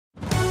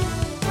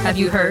Have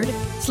you heard?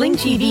 Sling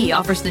TV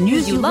offers the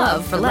news you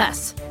love for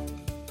less.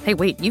 Hey,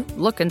 wait, you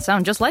look and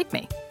sound just like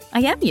me.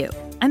 I am you.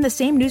 I'm the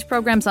same news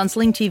programs on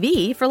Sling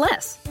TV for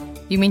less.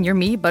 You mean you're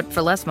me, but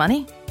for less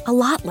money? A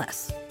lot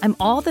less. I'm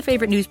all the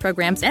favorite news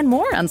programs and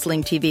more on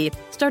Sling TV,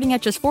 starting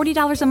at just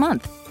 $40 a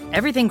month.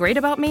 Everything great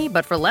about me,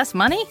 but for less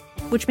money?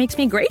 Which makes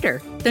me greater,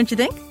 don't you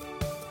think?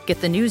 Get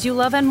the news you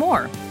love and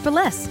more for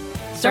less.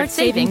 Start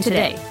saving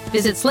today.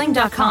 Visit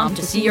sling.com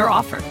to see your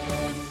offer.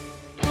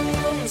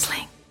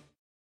 Sling.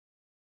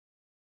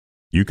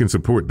 You can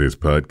support this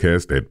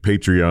podcast at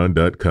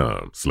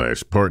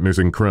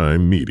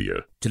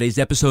patreon.com/partnersincrimemedia. Today's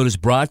episode is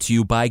brought to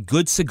you by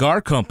Good Cigar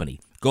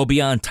Company. Go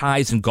beyond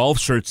ties and golf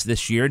shirts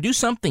this year. Do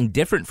something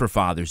different for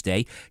Father's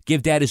Day.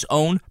 Give Dad his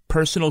own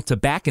personal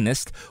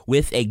tobacconist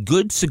with a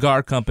Good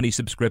Cigar Company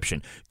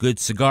subscription. Good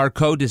Cigar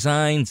Co.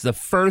 designs the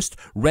first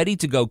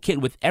ready-to-go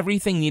kit with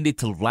everything needed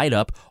to light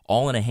up,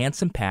 all in a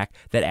handsome pack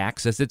that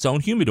acts as its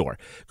own humidor.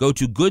 Go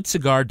to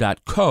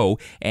goodcigar.co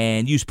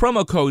and use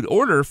promo code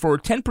ORDER for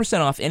 10%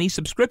 off any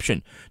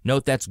subscription.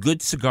 Note that's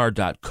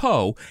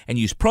goodcigar.co and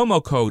use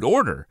promo code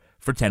ORDER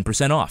for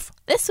 10% off.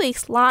 This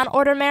week's Law &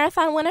 Order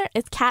Marathon winner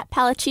is Kat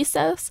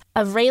Palachisos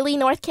of Raleigh,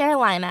 North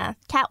Carolina.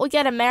 Kat will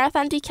get a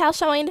marathon decal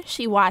showing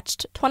she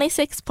watched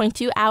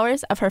 26.2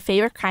 hours of her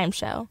favorite crime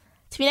show.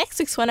 To be next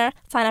week's winner,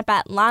 sign up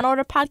at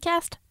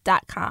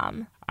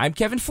lawandorderpodcast.com. I'm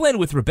Kevin Flynn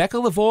with Rebecca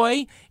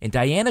Lavoie and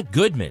Diana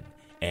Goodman,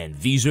 and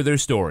these are their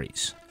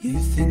stories. You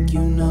think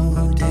you know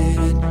who did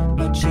it,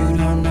 but you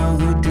don't know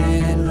who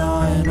did it.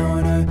 Law &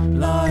 Order,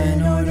 Law &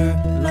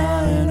 Order,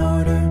 Law &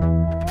 Order.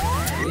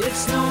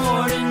 It's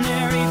no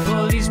ordinary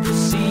police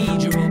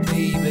procedural,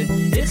 baby.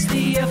 It's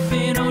the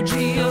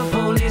FNOG of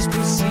police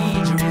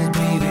procedurals,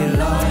 baby.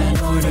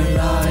 Law & Order,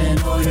 Law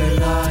 & Order,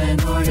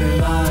 Law & Order,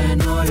 Law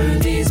 & Order.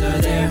 These are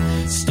their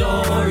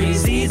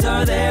stories. These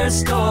are their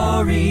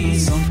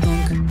stories.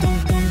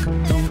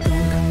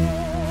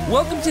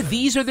 Welcome to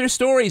These Are Their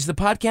Stories, the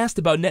podcast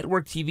about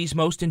network TV's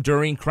most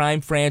enduring crime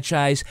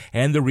franchise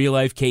and the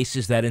real-life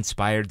cases that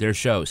inspired their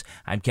shows.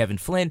 I'm Kevin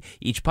Flynn.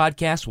 Each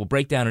podcast will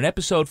break down an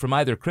episode from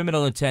either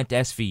Criminal Intent,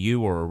 SVU,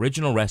 or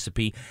Original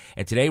Recipe,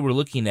 and today we're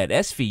looking at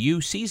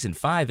SVU Season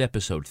 5,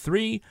 Episode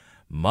 3,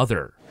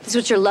 Mother. This is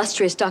what your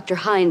illustrious Dr.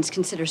 Hines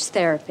considers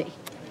therapy.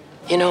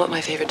 You know what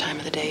my favorite time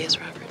of the day is,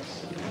 Robert?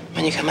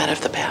 When you come out of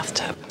the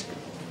bathtub.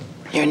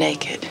 You're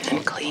naked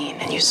and clean,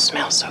 and you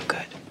smell so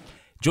good.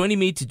 Joining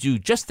me to do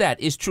just that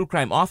is true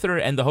crime author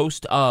and the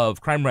host of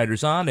Crime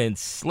Writers On and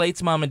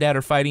Slate's Mom and Dad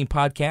Are Fighting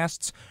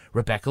podcasts,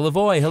 Rebecca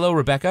Lavoie. Hello,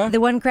 Rebecca.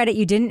 The one credit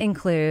you didn't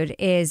include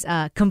is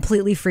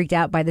completely freaked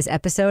out by this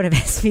episode of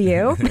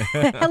SVU.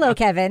 Hello,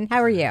 Kevin.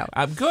 How are you?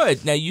 I'm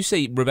good. Now, you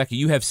say, Rebecca,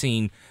 you have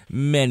seen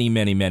many,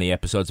 many, many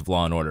episodes of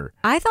Law & Order.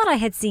 I thought I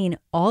had seen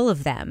all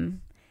of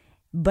them,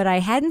 but I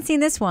hadn't seen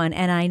this one,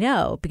 and I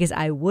know because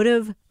I would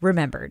have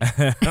remembered.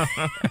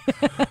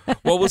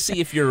 Well, we'll see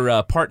if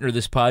your partner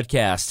this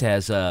podcast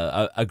has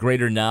a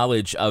greater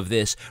knowledge of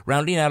this.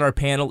 Rounding out our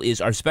panel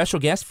is our special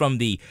guest from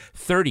the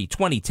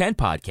 30-2010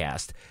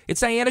 podcast.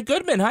 It's Diana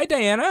Goodman. Hi,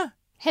 Diana.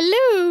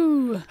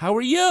 Hello. How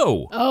are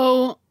you?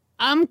 Oh,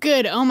 I'm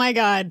good. Oh my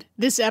God,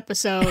 this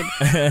episode.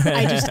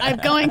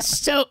 I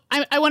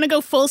want to go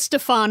full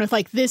Stefan with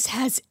like, this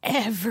has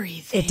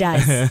everything. It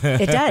does.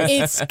 It does.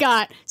 It's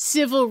got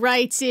civil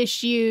rights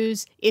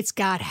issues. It's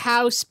got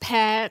house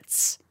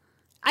pets.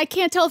 I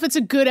can't tell if it's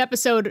a good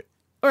episode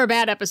or a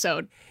bad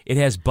episode. It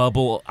has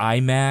Bubble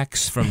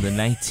IMAX from the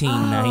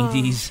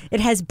 1990s. It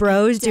has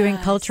bros doing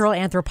cultural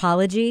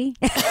anthropology.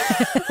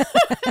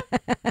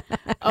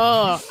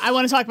 Oh, I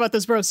want to talk about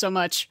those bros so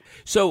much.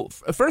 So,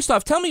 first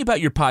off, tell me about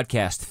your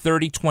podcast,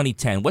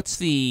 30-2010. What's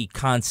the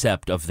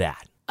concept of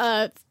that?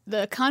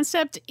 The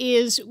concept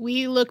is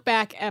we look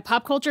back at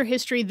pop culture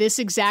history this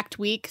exact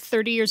week,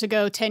 30 years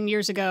ago, 10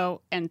 years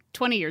ago, and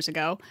 20 years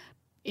ago.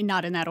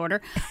 Not in that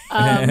order.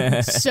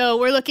 So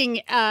we're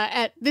looking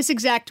at this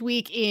exact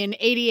week in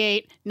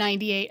 88,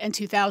 98, and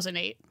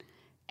 2008.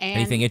 And,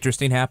 anything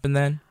interesting happened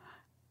then?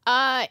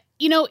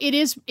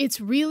 It's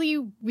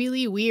really,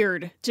 really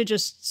weird to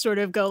just sort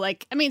of go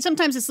like, I mean,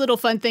 sometimes it's little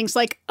fun things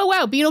like, oh,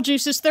 wow,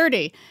 Beetlejuice is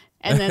 30.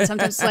 And then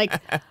sometimes it's like,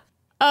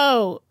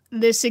 oh,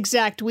 this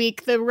exact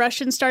week, the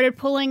Russians started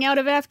pulling out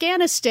of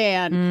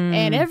Afghanistan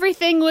and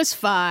everything was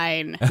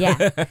fine.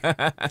 Yeah.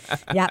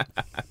 Yeah.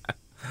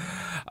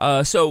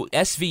 So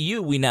SVU,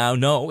 we now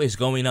know, is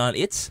going on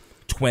its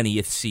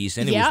 20th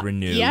season. It was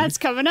renewed. Yeah, it's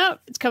coming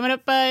up. It's coming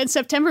up in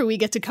September. We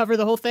get to cover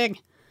the whole thing.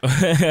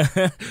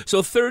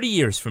 So 30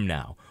 years from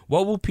now,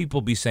 what will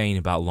people be saying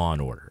about Law &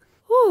 Order?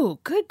 Ooh,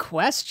 good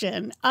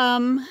question.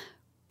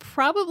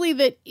 Probably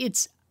that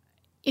it's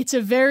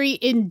a very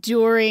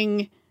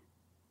enduring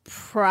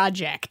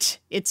project.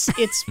 It's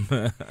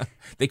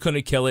They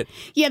couldn't kill it.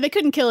 Yeah, they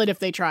couldn't kill it if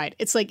they tried.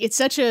 It's like it's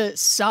such a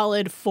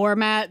solid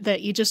format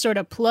that you just sort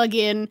of plug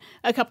in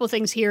a couple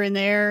things here and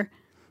there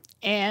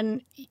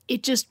and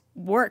it just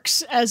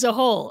works as a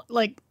whole.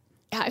 Like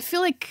I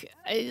feel like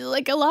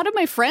a lot of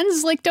my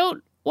friends like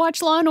don't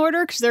watch Law &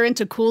 Order because they're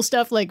into cool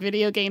stuff like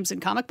video games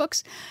and comic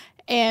books.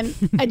 And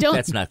I don't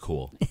That's not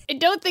cool. I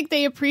don't think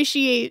they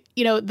appreciate,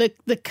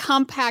 the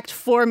compact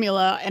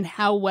formula and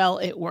how well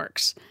it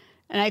works.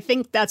 And I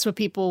think that's what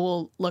people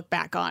will look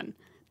back on,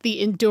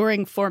 the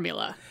enduring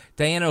formula.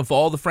 Diana, of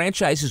all the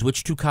franchises,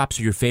 which two cops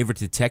are your favorite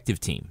detective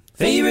team?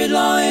 Favorite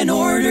Law and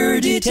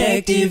Order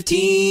detective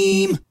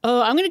team.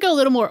 Oh, I'm going to go a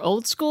little more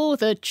old school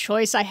with a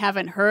choice I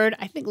haven't heard.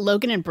 I think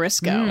Logan and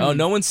Briscoe. Oh,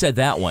 no one said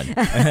that one.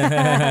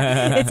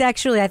 It's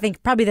actually, I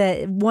think, probably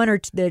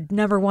the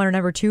number one or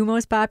number two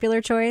most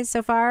popular choice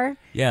so far.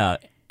 Yeah.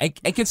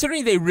 And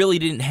considering they really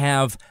didn't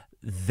have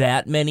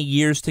that many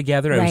years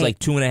together, it was like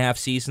 2.5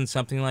 seasons,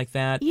 something like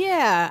that.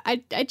 Yeah.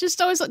 I just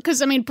always,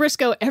 because,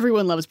 Briscoe,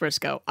 everyone loves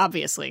Briscoe,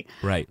 obviously.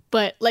 Right.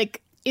 But,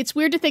 it's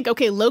weird to think,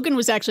 okay, Logan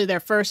was actually there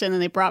first and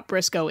then they brought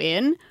Briscoe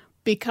in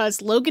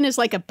because Logan is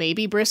like a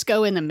baby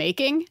Briscoe in the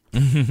making.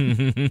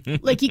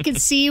 You can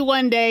see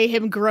one day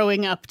him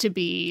growing up to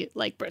be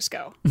like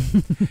Briscoe.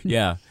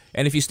 Yeah.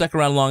 And if you stuck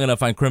around long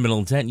enough on Criminal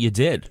Intent, you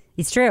did.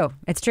 It's true.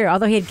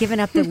 Although he had given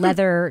up the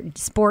leather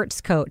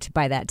sports coat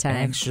by that time.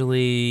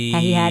 Actually.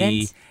 He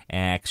hadn't?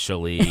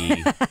 Actually.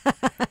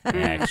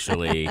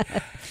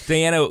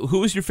 Diana, who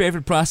was your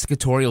favorite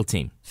prosecutorial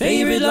team?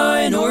 Favorite Law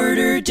and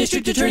Order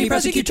District Attorney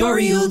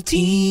Prosecutorial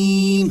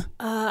Team.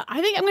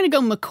 I think I'm going to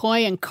go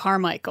McCoy and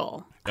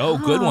Carmichael. Oh,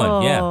 good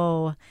one.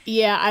 Yeah.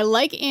 Yeah, I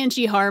like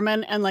Angie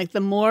Harmon, and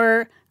the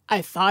more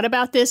I thought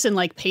about this and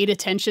paid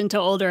attention to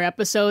older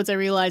episodes, I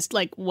realized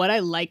what I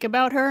like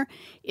about her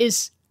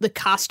is the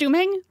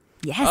costuming.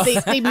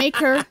 Yes. They make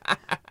her,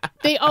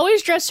 they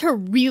always dress her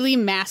really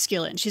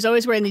masculine. She's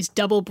always wearing these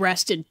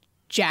double-breasted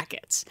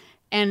jackets.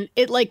 And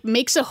it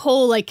makes a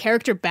whole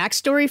character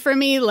backstory for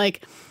me.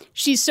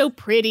 She's so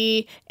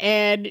pretty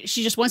and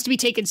she just wants to be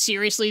taken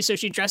seriously, so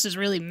she dresses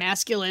really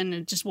masculine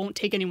and just won't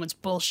take anyone's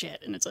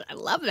bullshit. And I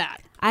love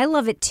that. I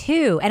love it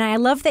too. And I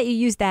love that you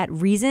use that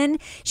reason.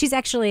 She's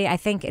actually, I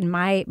think, in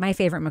my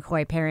favorite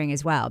McCoy pairing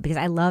as well, because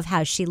I love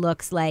how she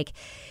looks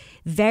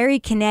very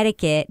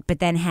Connecticut, but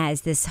then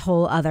has this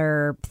whole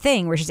other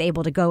thing where she's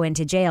able to go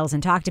into jails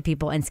and talk to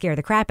people and scare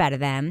the crap out of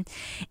them.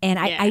 And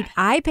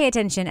I pay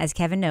attention, as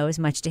Kevin knows,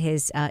 much to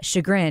his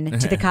chagrin,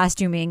 to the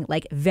costuming,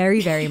 very,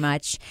 very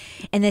much.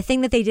 And the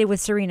thing that they did with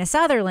Serena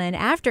Sutherland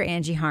after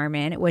Angie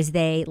Harmon was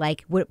they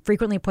would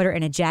frequently put her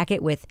in a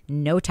jacket with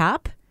no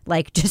top.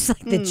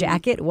 The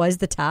jacket was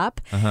the top.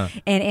 Uh-huh.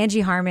 And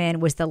Angie Harmon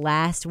was the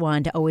last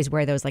one to always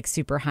wear those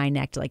super high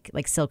necked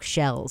like silk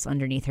shells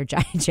underneath her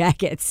giant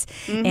jackets.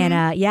 Mm-hmm. And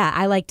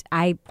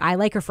I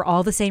like her for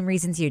all the same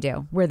reasons you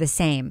do. We're the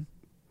same.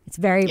 It's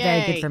very,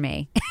 very good for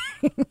me.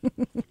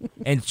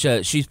 And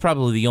she's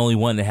probably the only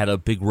one that had a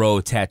big row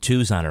of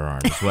tattoos on her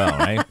arm as well,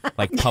 right?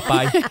 Like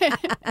Popeye.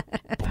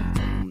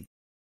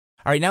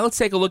 All right, now let's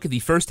take a look at the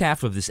first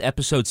half of this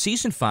episode,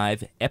 Season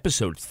 5,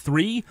 Episode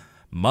 3,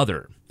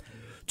 Mother.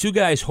 Two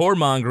guys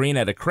whoremongering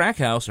at a crack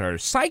house are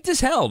psyched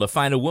as hell to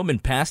find a woman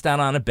passed out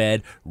on a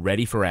bed,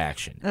 ready for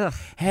action. Ugh.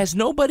 Has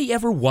nobody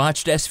ever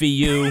watched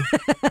SVU?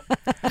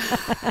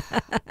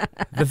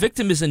 The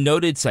victim is a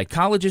noted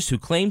psychologist who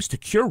claims to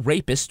cure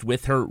rapists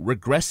with her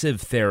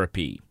regressive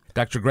therapy.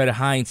 Dr. Greta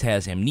Hines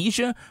has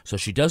amnesia, so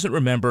she doesn't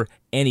remember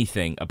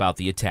anything about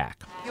the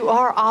attack. You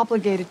are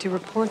obligated to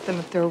report them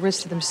if they're a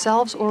risk to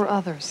themselves or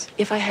others.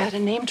 If I had a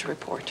name to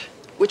report,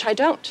 which I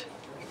don't.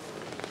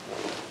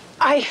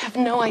 I have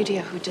no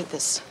idea who did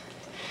this.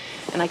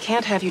 And I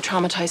can't have you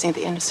traumatizing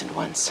the innocent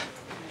ones.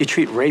 You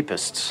treat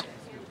rapists.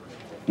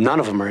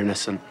 None of them are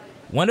innocent.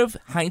 One of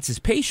Heinz's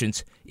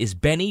patients is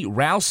Benny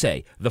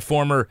Rousey, the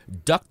former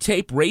duct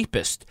tape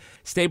rapist.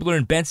 Stabler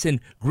and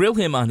Benson grill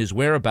him on his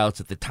whereabouts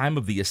at the time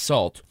of the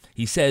assault.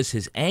 He says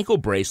his ankle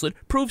bracelet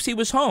proves he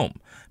was home.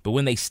 But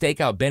when they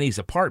stake out Benny's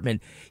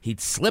apartment, he'd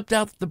slipped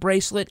out the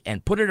bracelet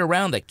and put it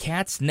around the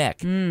cat's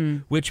neck,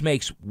 which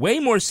makes way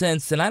more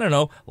sense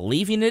than,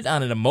 leaving it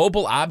on an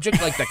immobile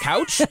object like the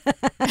couch.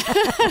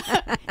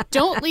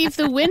 Don't leave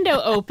the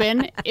window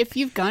open if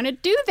you're going to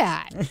do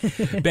that.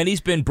 Benny's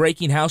been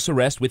breaking house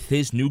arrest with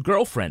his new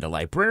girlfriend, a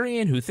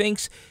librarian who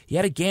thinks he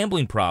had a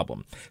gambling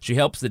problem. She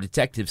helps the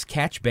detectives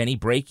catch Benny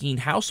breaking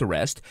house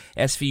arrest.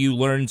 SVU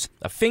learns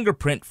a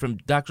fingerprint from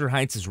Dr.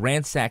 Heinz's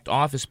ransacked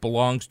office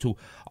belongs to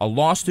a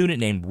law student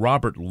named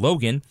Robert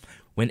Logan.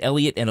 When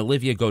Elliot and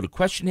Olivia go to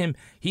question him,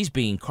 he's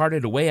being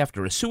carted away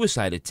after a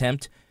suicide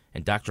attempt,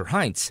 and Dr.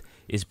 Heinz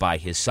is by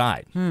his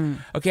side.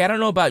 Okay, I don't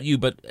know about you,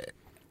 but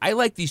I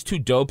like these two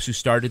dopes who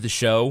started the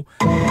show.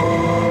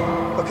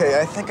 Okay,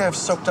 I think I've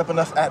soaked up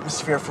enough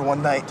atmosphere for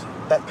one night.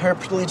 That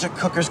paraplegic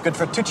hooker's good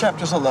for 2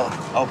 chapters alone.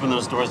 Open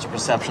those doors to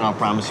perception, I'll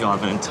promise you'll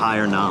have an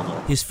entire novel.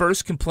 His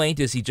first complaint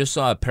is he just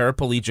saw a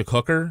paraplegic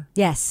hooker?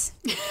 Yes.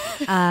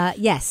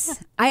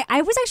 Yes.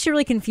 I was actually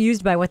really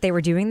confused by what they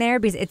were doing there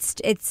because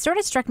it sort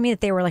of struck me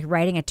that they were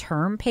writing a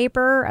term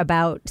paper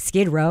about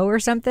Skid Row or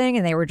something,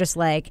 and they were just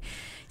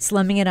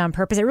slumming it on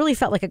purpose. It really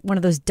felt like one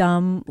of those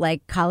dumb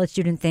college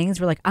student things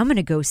where I'm going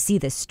to go see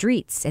the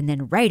streets and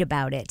then write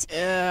about it.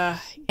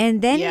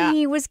 And then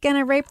he was going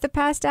to rape the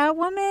passed out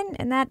woman,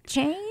 and that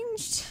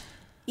changed.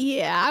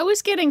 Yeah, I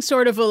was getting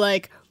sort of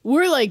a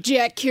we're like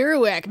Jack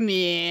Kerouac,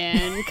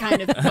 man,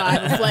 kind of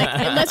vibe of like,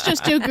 and let's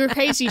just do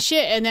crazy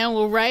shit and then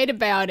we'll write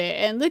about it.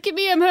 And look at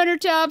me, I'm Hunter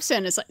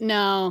Thompson. It's like,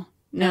 no,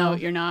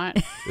 you're not.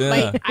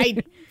 Like,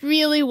 I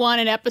really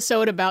want an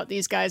episode about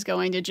these guys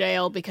going to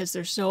jail because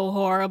they're so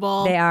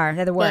horrible. They are.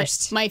 They're the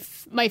worst. But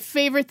my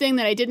favorite thing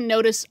that I didn't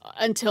notice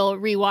until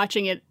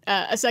rewatching it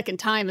a second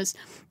time is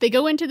they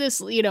go into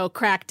this,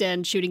 crack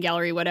den, shooting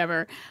gallery,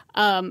 whatever.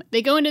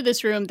 They go into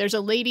this room. There's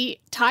a lady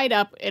tied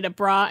up in a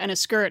bra and a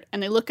skirt,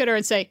 and they look at her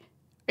and say,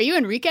 "Are you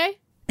Enrique?"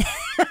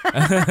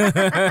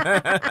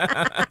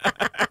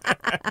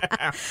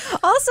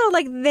 Also,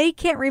 like, they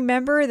can't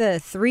remember the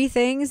 3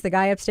 things the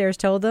guy upstairs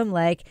told them,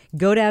 like,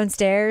 go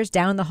downstairs,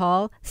 down the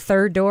hall,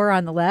 third door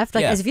on the left.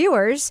 Like, as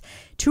viewers,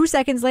 2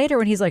 seconds later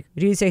when he's like,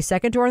 did you say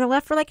second door on the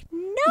left? We're like,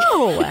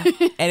 no.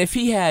 And if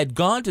he had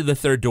gone to the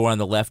third door on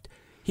the left,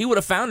 he would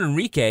have found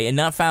Enrique and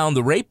not found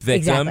the rape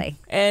victim. Exactly.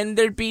 And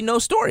there'd be no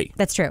story.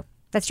 That's true.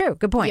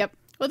 Good point. Yep.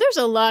 Well, there's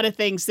a lot of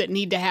things that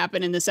need to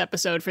happen in this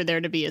episode for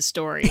there to be a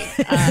story.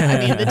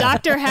 I mean, the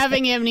doctor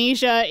having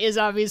amnesia is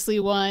obviously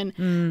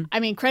one. I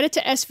mean, credit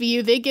to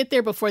SVU. They get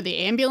there before the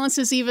ambulance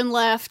is even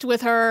left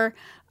with her.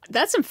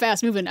 That's some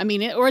fast movement. I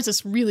mean, or it's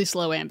a really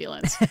slow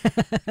ambulance.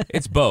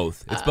 It's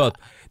both.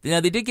 Now,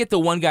 they did get the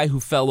one guy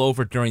who fell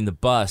over during the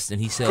bust, and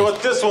he said...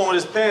 Caught this one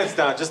with his pants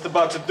down, just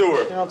about to do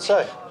her. You don't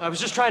say. I was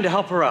just trying to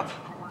help her up.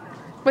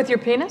 With your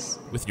penis?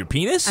 With your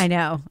penis? I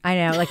know.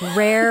 Like,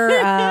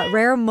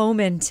 rare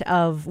moment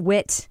of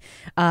wit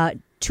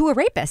to a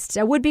rapist,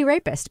 a would-be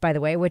rapist, by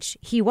the way, which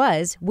he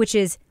was, which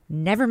is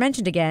never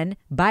mentioned again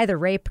by the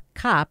rape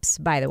cops,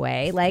 by the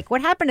way. Like,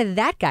 what happened to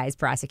that guy's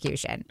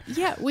prosecution?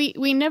 Yeah, we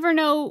never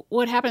know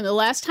what happened. The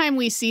last time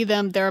we see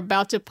them, they're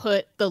about to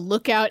put the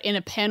lookout in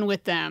a pen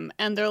with them.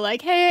 And they're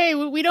like, hey,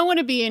 we don't want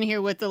to be in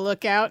here with the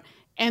lookout.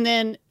 And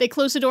then they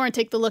close the door and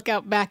take the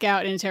lookout back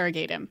out and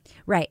interrogate him.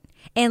 Right.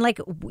 And like,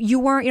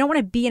 you don't want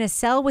to be in a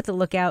cell with the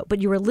lookout, but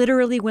you were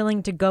literally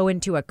willing to go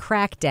into a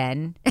crack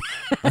den.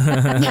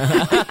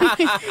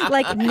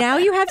 Like, now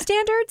you have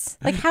standards?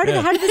 Like, how did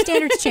the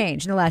standards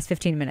change in the last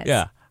 15 minutes?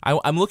 Yeah.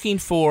 I'm looking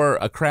for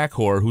a crack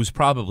whore who's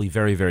probably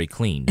very, very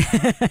clean.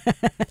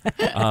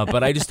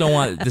 But I just don't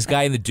want this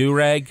guy in the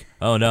do-rag.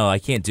 Oh, no, I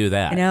can't do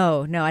that.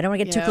 No, I don't want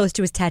to get too close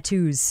to his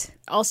tattoos.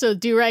 Also,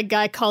 do-rag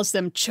guy calls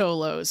them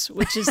cholos,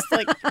 which is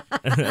like,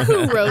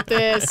 who wrote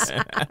this?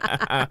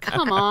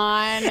 Come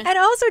on. And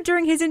also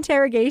during his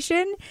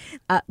interrogation,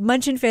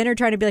 Munch and Finn are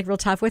trying to be like real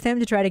tough with him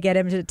to try to get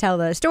him to tell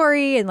the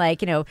story. And like,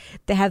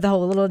 they have the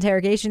whole little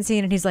interrogation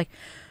scene and he's like,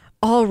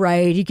 all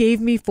right, he gave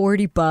me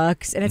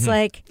 $40. And it's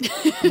like,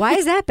 why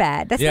is that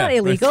bad? That's not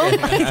illegal.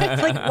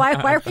 Like, why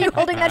are you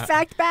holding that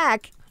fact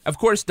back? Of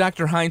course,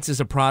 Dr. Heinz is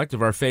a product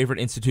of our favorite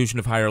institution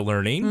of higher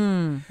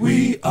learning.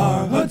 We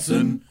are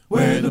Hudson,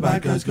 where the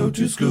bad guys go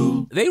to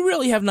school. They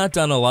really have not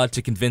done a lot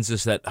to convince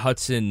us that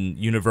Hudson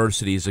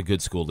University is a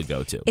good school to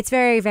go to. It's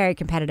very, very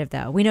competitive,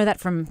 though. We know that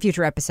from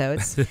future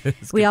episodes.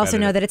 We also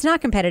know that it's not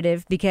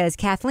competitive because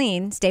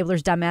Kathleen,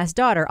 Stabler's dumbass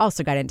daughter,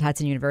 also got into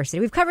Hudson University.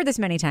 We've covered this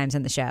many times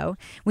on the show.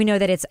 We know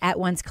that it's at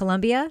once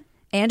Columbia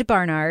and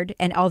Barnard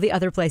and all the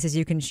other places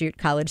you can shoot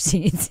college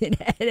scenes in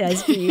at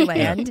SVU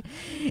land.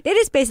 It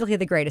is basically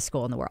the greatest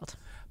school in the world.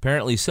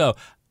 Apparently so.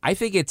 I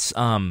think it's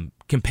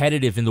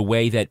competitive in the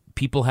way that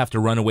people have to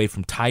run away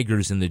from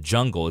tigers in the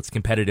jungle. It's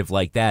competitive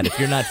like that. If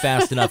you're not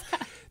fast enough,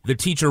 the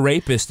teacher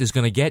rapist is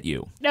going to get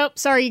you. Nope,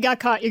 sorry, you got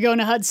caught. You're going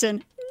to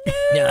Hudson.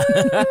 Yeah.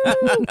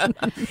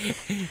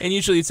 And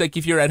usually it's like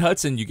if you're at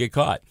Hudson, you get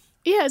caught.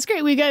 Yeah, it's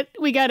great. We got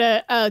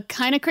a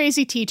kind of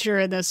crazy teacher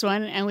in this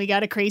one, and we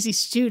got a crazy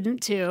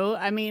student too.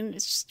 I mean,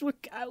 it's just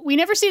we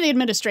never see the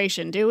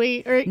administration, do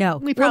we? Or no,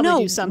 we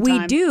probably do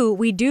sometime.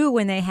 We do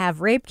when they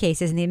have rape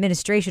cases, and the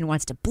administration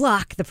wants to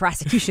block the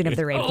prosecution of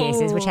the rape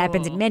cases, which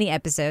happens in many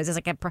episodes.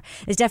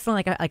 It's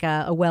definitely like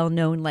a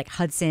well-known like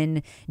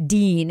Hudson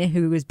dean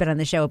who has been on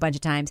the show a bunch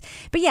of times.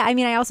 But yeah, I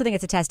mean, I also think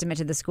it's a testament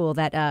to the school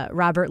that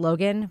Robert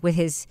Logan, with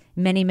his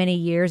many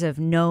years of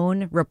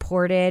known,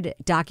 reported,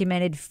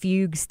 documented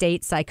fugue state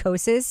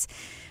psychosis,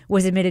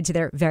 was admitted to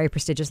their very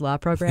prestigious law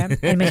program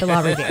and made the law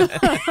review.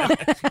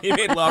 He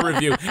made law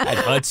review at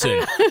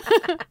Hudson.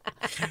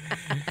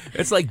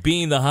 It's like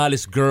being the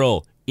hottest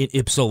girl in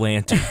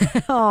Ypsilanti.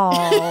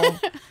 Oh,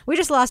 we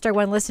just lost our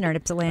one listener in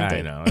Ypsilanti.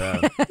 I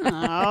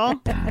know.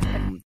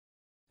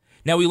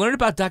 Now, we learned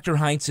about Dr.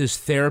 Heinz's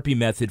therapy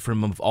method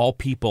from, of all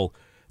people,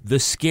 the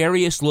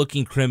scariest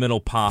looking criminal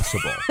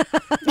possible.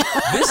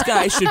 This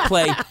guy should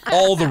play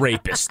all the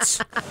rapists.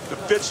 The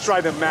bitch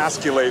tried to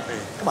emasculate me.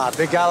 Come on,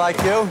 big guy like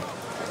you.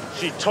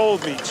 She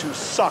told me to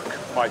suck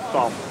my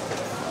thumb.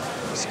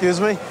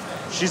 Excuse me?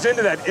 She's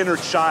into that inner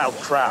child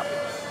crap.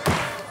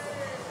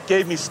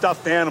 Gave me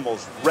stuffed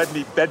animals, read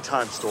me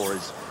bedtime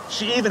stories.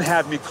 She even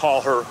had me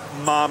call her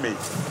mommy. You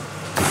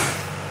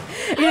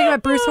think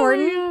about Bruce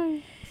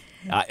Horton?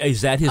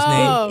 Is that his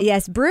name?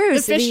 Yes,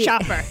 Bruce. The fish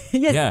chopper.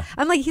 Yes. Yeah.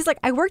 He's like,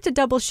 I worked a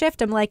double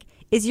shift. I'm like,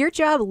 is your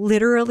job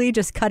literally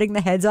just cutting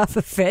the heads off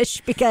of fish?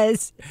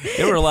 Because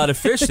there were a lot of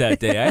fish that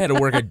day. I had to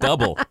work a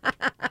double.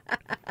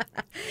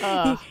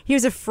 He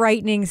was a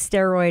frightening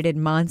steroided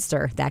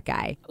monster, that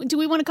guy. Do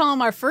we want to call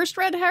him our first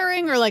red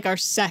herring or like our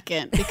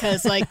second?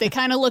 Because like they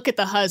kind of look at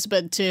the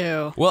husband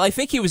too. Well, I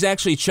think he was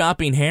actually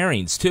chopping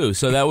herrings too,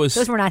 so that was...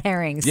 Those were not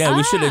herrings. Yeah,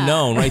 we should have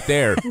known right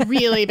there.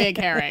 Really big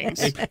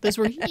herrings. Those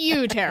were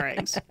huge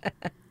herrings.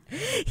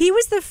 He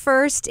was the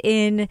first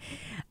in...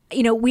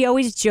 You know, we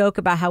always joke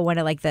about how one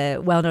of like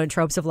the well-known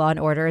tropes of Law and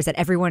Order is that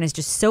everyone is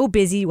just so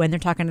busy when they're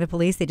talking to the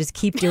police, they just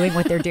keep doing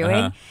what they're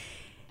doing.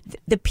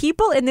 The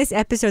people in this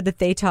episode that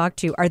they talk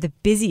to are the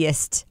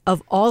busiest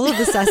of all of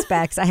the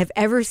suspects I have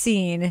ever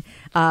seen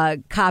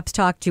cops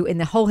talk to in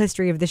the whole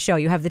history of the show.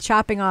 You have the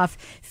chopping off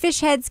fish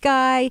heads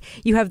guy.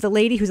 You have the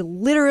lady who's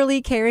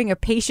literally carrying a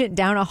patient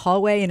down a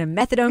hallway in a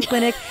methadone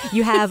clinic.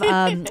 You have,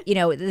 you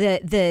know,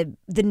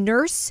 the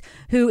nurse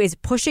who is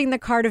pushing the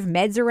cart of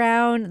meds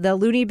around the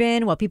loony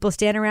bin while people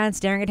stand around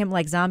staring at him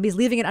like zombies,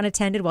 leaving it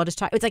unattended while just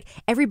talking. It's like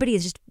everybody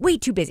is just way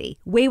too busy,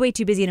 way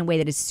too busy in a way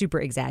that is super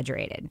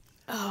exaggerated.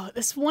 Oh,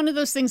 it's one of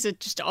those things that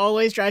just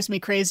always drives me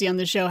crazy on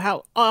the show,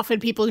 how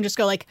often people can just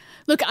go like,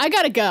 look, I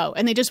gotta go.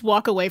 And they just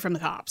walk away from the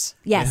cops.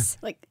 Yes.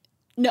 Yeah. Like,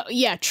 no,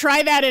 yeah,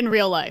 try that in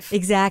real life.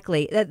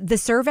 Exactly. The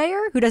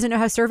surveyor who doesn't know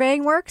how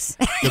surveying works.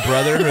 The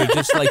brother who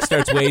just like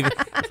starts waving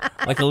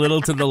like a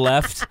little to the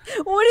left.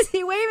 What is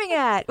he waving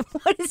at?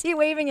 What is he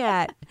waving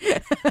at?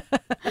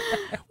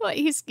 Well,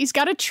 he's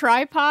got a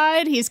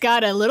tripod. He's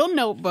got a little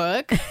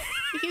notebook.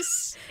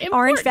 He's important.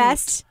 Orange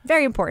vest.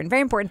 Very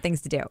important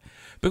things to do.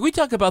 But we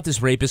talk about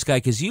this rapist guy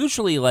because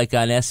usually, like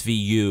on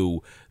SVU,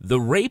 the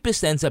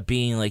rapist ends up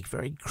being like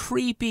very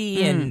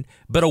creepy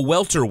but a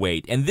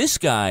welterweight, and this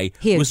guy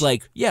was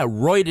like, yeah,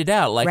 roided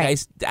out. Like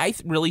I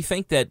really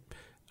think that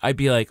I'd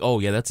be like, oh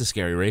yeah, that's a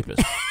scary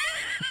rapist.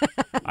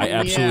 I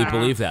absolutely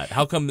believe that.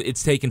 How come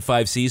it's taken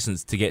 5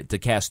 seasons to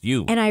cast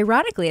you? And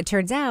ironically, it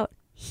turns out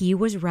he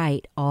was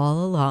right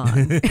all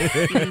along.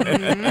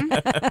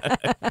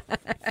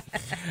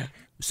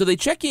 So they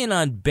check in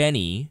on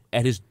Benny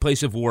at his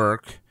place of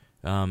work.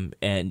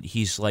 And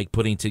he's like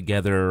putting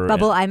together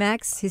Bubble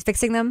IMAX. He's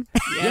fixing them.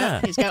 Yeah,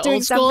 he's got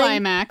old school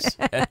IMAX.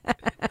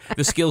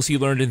 The skills he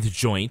learned in the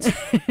joint.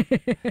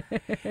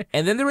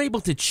 And then they're able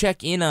to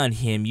check in on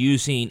him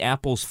using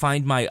Apple's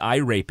Find My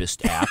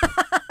iRapist app.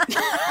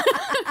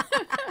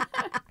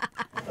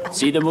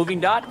 See the moving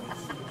dot?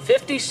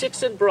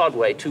 56th and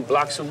Broadway, 2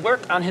 blocks of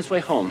work on his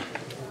way home.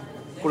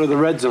 What are the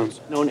red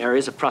zones? Known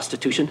areas of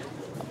prostitution.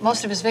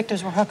 Most of his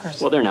victims were hookers.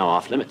 Well, they're now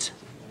off limits.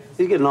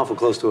 He's getting awful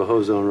close to a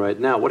hoe zone right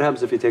now. What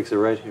happens if he takes it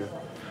right here?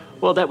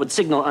 Well, that would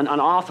signal an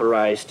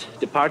unauthorized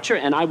departure,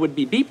 and I would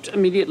be beeped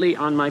immediately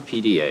on my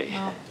PDA.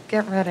 Well,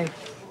 get ready.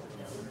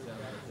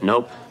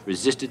 Nope.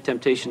 Resisted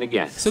temptation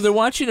again. So they're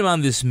watching him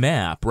on this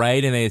map,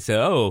 right? And they say,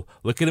 oh,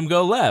 look at him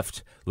go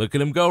left. Look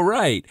at him go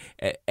right.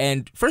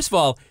 And first of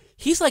all,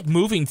 he's like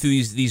moving through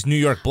these New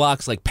York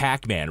blocks like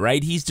Pac-Man,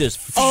 right? He's just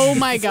oh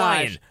my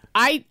gosh.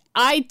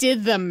 I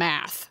did the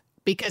math.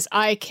 Because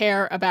I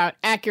care about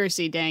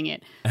accuracy, dang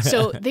it.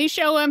 So they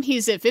show him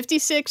he's at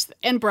 56th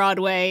and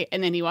Broadway,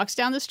 and then he walks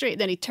down the street,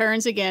 then he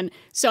turns again.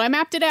 So I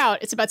mapped it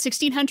out. It's about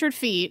 1,600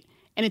 feet,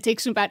 and it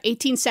takes him about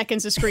 18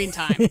 seconds of screen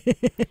time.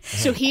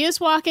 So he is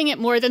walking at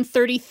more than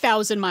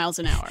 30,000 miles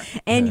an hour.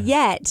 And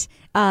yet,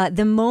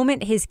 the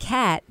moment his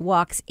cat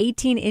walks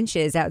 18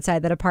 inches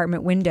outside that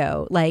apartment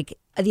window, like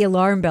the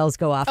alarm bells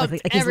go off,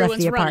 like he's left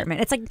the apartment.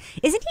 Running. It's like,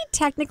 isn't he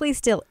technically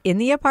still in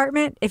the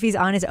apartment if he's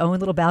on his own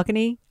little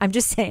balcony? I'm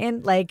just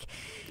saying, like...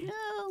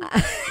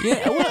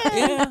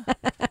 Yeah,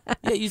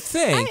 you'd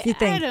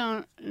think. I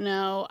don't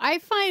know. I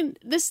find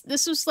this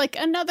was like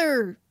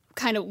another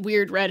kind of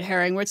weird red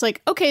herring where it's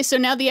like, okay, so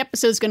now the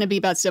episode's going to be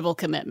about civil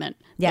commitment.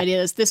 Yeah. It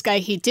is this guy,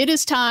 he did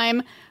his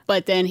time,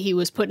 but then he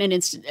was put in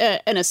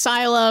an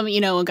asylum, you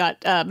know, and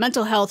got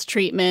mental health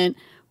treatment,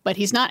 but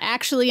he's not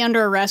actually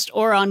under arrest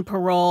or on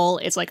parole.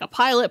 It's like a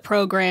pilot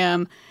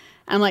program.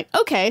 I'm like,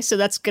 okay, so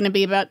that's going to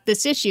be about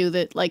this issue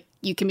that, like,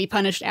 you can be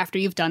punished after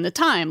you've done the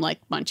time. Like,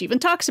 Munch even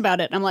talks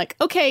about it. And I'm like,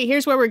 okay,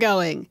 here's where we're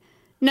going.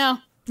 No.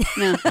 But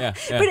and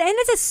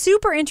it's a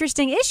super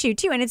interesting issue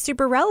too, and it's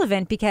super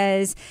relevant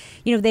because,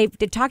 you know, they've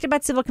talked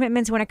about civil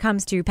commitments when it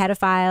comes to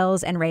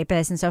pedophiles and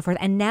rapists and so forth,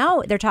 and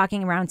now they're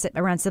talking around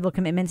civil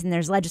commitments, and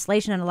there's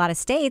legislation in a lot of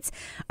states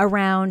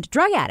around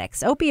drug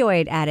addicts,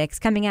 opioid addicts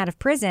coming out of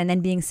prison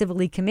and being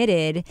civilly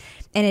committed,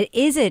 and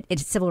it's a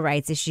civil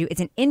rights issue.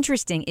 It's an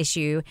interesting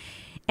issue,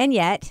 and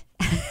yet,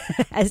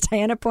 as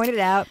Diana pointed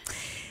out,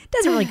 it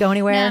doesn't really go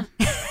anywhere.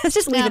 Let's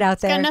just leave it out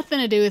there. It's got nothing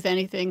to do with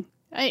anything.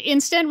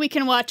 Instead, we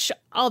can watch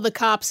all the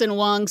cops and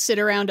Wong sit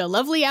around a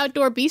lovely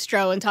outdoor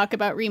bistro and talk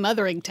about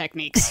remothering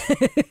techniques.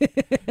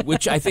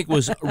 Which I think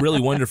was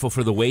really wonderful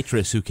for the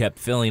waitress who kept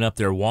filling up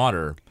their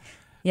water.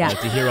 Yeah.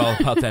 To hear all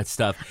about that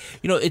stuff.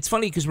 You know, it's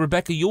funny because,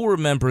 Rebecca, you'll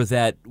remember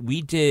that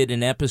we did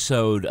an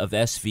episode of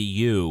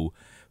SVU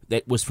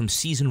that was from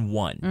season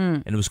 1,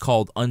 and it was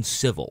called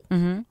Uncivil.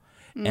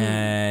 Mm-hmm.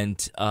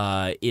 And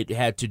it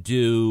had to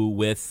do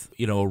with,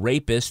 you know, a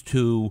rapist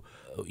who...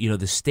 you know,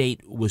 the state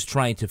was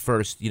trying to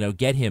first, you know,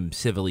 get him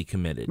civilly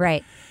committed.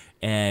 Right.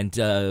 And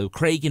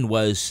Cragen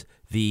was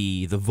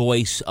the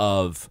voice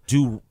of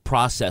due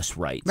process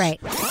rights. Right.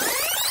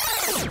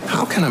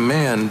 How can a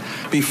man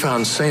be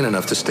found sane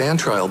enough to stand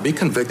trial, be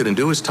convicted, and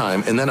do his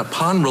time, and then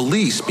upon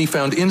release be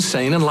found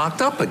insane and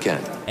locked up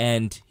again?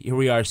 And here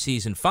we are,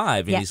 season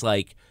 5, and he's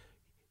like,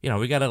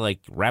 we got to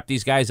wrap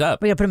these guys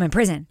up. We got to put them in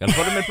prison. Got to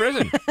put them in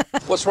prison.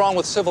 What's wrong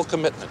with civil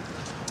commitment?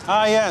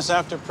 Yes,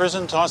 after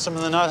prison, toss him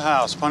in the nut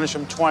house, punish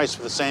him twice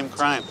for the same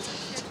crime.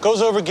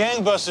 Goes over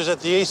gangbusters at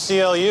the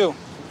ACLU.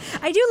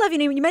 I do love,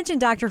 you mentioned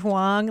Dr.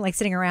 Huang,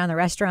 sitting around the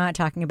restaurant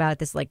talking about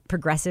this,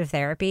 progressive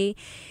therapy.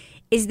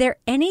 Is there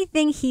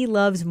anything he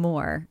loves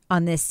more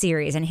on this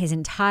series and his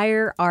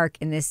entire arc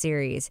in this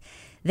series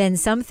than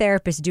some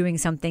therapist doing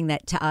something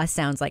that to us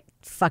sounds like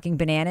fucking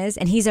bananas?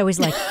 And he's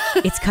always like,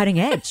 it's cutting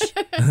edge.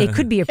 It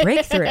could be a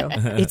breakthrough.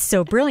 It's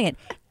so brilliant.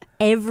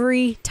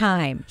 Every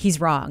time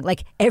he's wrong,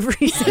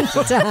 every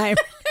single time.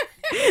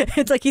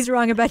 It's like he's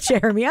wrong about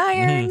Jeremy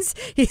Irons.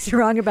 He's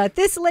wrong about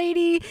this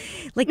lady.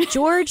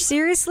 George,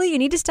 seriously, you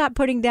need to stop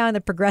putting down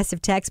the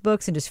progressive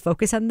textbooks and just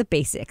focus on the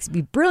basics.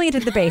 Be brilliant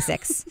at the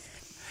basics.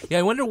 Yeah,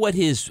 I wonder what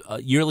his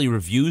yearly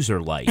reviews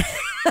are like.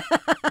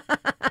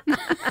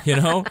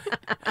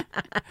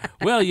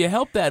 Well, you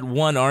helped that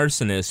one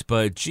arsonist,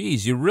 but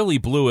geez, you really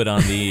blew it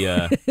on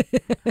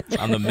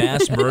the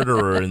mass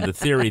murderer and the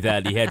theory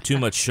that he had too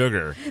much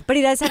sugar. But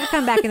he does have to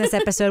come back in this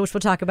episode, which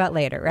we'll talk about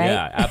later, right?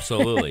 Yeah,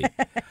 absolutely.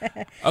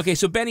 Okay,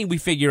 so Benny, we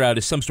figure out,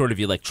 is some sort of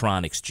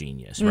electronics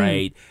genius,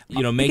 right?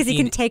 Because he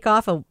can take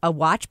off a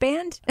watch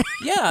band?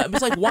 Yeah, it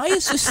was why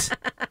is this?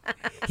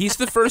 He's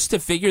the first to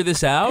figure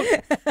this out?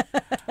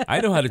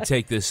 I know how to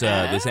take this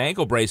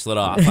ankle bracelet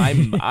off. I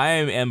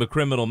am a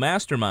criminal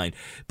mastermind.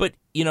 But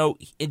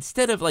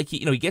instead of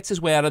he gets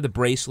his way out of the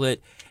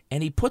bracelet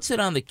and he puts it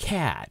on the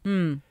cat.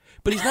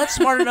 But he's not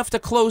smart enough to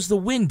close the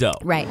window.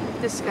 Right.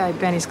 This guy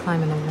Benny's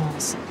climbing the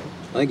walls.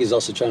 I think he's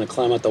also trying to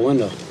climb out the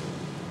window.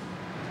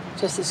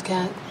 Just this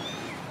cat.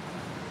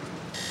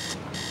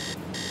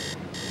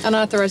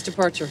 Unauthorized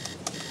departure.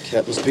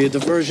 Cat must be a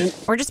diversion.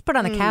 Or just put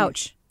on the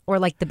couch. Or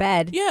the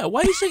bed. Yeah,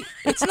 why is it?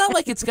 It's not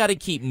like it's got to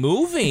keep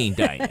moving,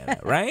 Diana,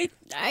 right?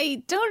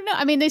 I don't know.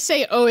 I mean, they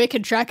say, it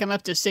can track him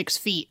up to 6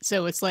 feet.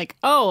 So it's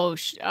I'll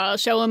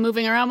show him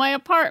moving around my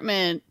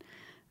apartment,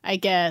 I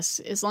guess,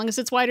 as long as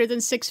it's wider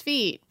than 6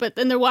 feet. But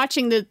then they're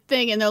watching the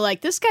thing and they're like,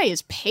 this guy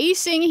is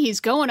pacing. He's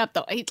going up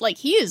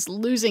he is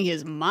losing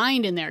his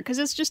mind in there because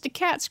it's just a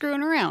cat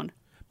screwing around.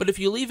 But if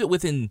you leave it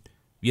within,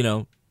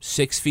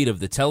 6 feet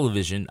of the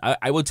television,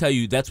 I will tell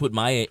you that's what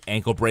my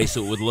ankle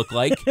bracelet would look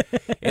like.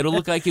 It'll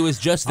look like it was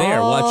just there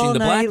watching the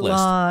Blacklist.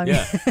 Long.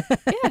 Yeah.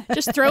 Yeah,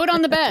 just throw it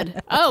on the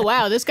bed. Oh,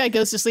 wow, this guy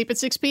goes to sleep at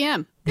 6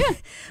 p.m. Yeah.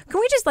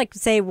 Can we just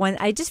say one?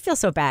 I just feel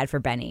so bad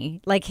for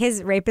Benny.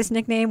 His rapist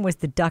nickname was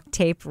the duct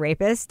tape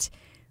rapist,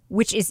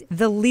 which is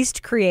the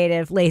least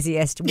creative,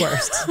 laziest,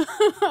 worst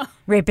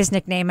rapist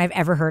nickname I've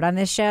ever heard on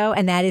this show.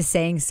 And that is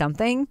saying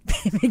something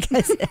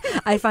because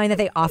I find that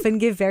they often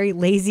give very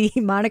lazy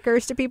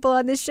monikers to people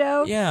on this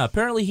show. Yeah,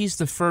 apparently he's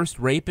the first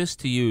rapist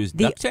to use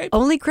duct tape. The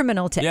only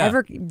criminal to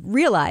ever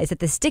realize that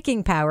the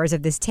sticking powers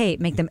of this tape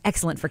make them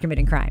excellent for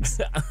committing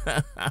crimes.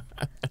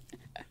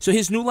 So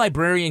his new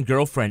librarian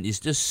girlfriend is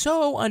just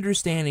so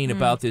understanding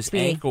about this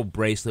ankle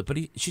bracelet, but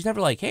she's never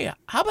like, hey,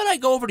 how about I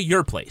go over to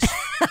your place?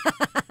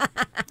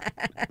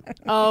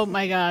 Oh,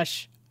 my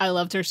gosh. I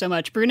loved her so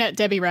much. Brunette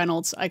Debbie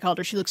Reynolds, I called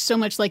her. She looks so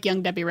much like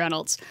young Debbie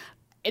Reynolds.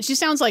 And she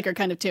sounds like her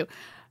kind of, too.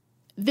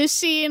 This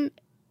scene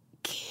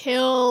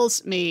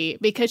kills me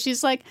because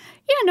she's like,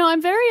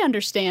 I'm very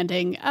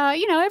understanding.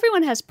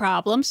 Everyone has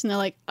problems. And they're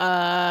like,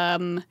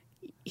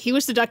 he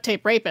was the duct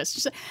tape rapist.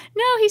 She's like,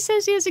 no, he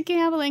says he has a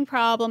gambling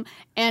problem.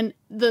 And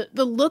the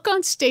look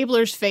on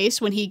Stabler's face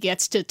when he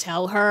gets to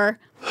tell her,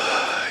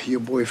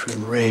 your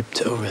boyfriend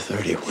raped over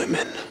 30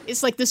 women.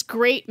 It's this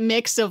great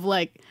mix of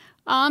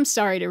I'm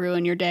sorry to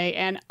ruin your day,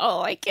 and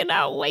I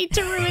cannot wait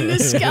to ruin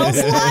this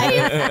girl's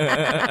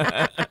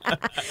life.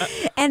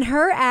 And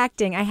her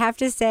acting, I have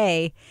to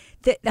say,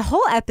 the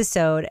whole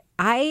episode,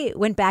 I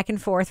went back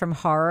and forth from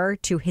horror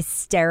to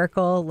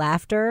hysterical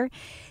laughter.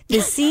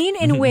 The scene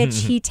in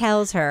which he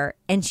tells her,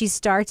 and she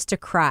starts to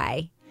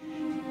cry.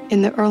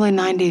 In the early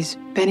 90s,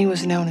 Benny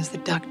was known as the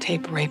duct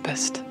tape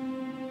rapist.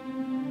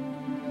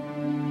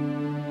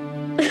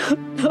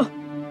 No.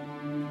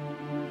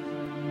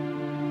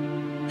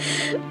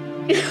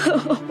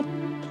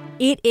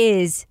 It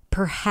is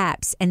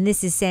perhaps, and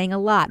this is saying a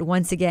lot,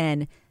 once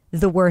again,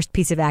 the worst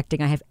piece of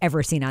acting I have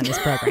ever seen on this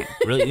program.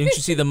 Really? Didn't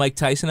you see the Mike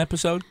Tyson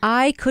episode?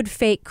 I could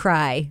fake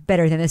cry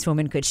better than this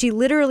woman could. She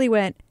literally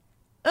went...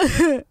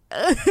 No,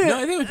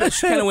 I think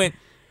she kind of went...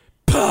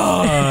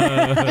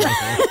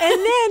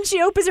 And then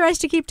she opens her eyes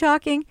to keep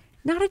talking.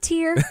 Not a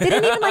tear. They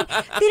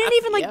didn't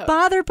even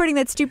bother putting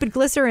that stupid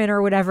glycerin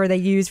or whatever they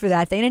use for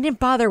that thing. They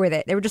didn't bother with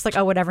it. They were just like,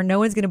 oh, whatever. No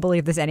one's going to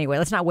believe this anyway.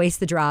 Let's not waste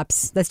the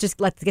drops. Let's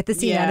get the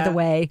scene out of the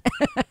way.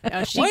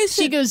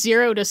 She goes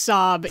 0 to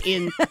sob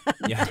in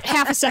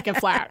half a second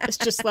flat. It's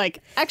just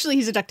actually,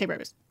 he's a duct tape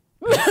rapist.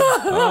 But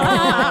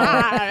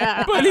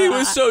he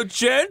was so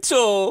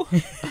gentle.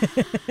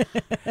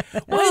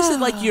 Why is it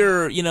like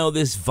you're,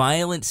 this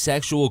violent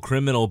sexual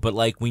criminal, but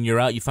like when you're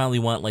out, you finally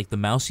want like the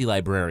mousy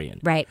librarian?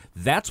 Right.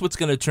 That's what's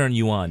going to turn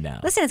you on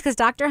now. Listen, it's because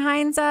Dr.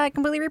 Hines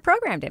completely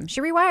reprogrammed him.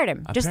 She rewired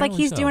him, just like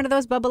he's doing to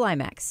those Bubba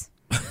Limax.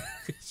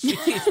 She's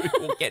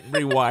getting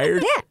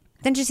rewired? Yeah.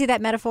 Didn't you see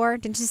that metaphor?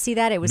 Didn't you see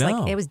that? It was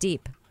it was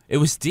deep. It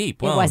was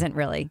deep. Well, it wasn't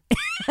really.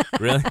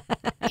 Really?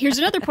 Here's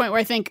another point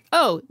where I think,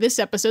 this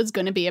episode's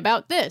going to be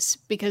about this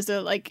because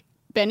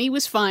Benny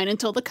was fine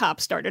until the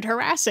cops started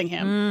harassing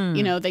him.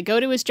 They go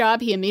to his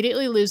job. He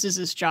immediately loses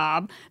his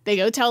job. They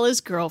go tell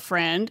his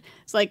girlfriend.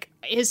 It's like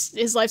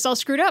his life's all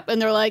screwed up.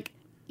 And they're like,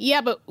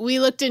 yeah, but we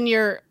looked in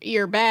your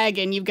bag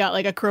and you've got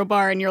like a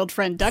crowbar and your old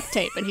friend duct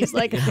tape. And he's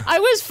like, I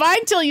was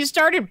fine till you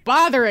started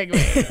bothering me.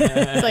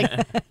 It's like,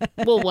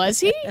 well, was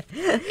he?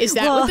 Is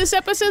that what this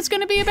episode's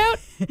going to be about?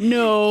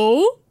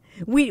 No.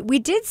 We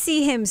did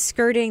see him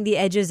skirting the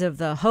edges of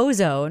the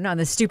Ho-Zone on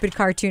the stupid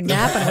cartoon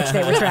map on which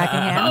they were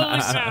tracking him.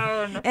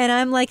 Ho-Zone. And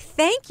I'm like,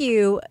 thank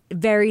you,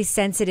 very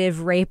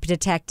sensitive rape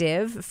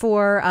detective,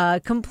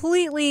 for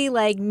completely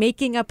like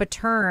making up a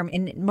term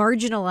and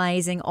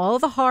marginalizing all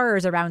the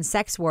horrors around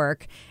sex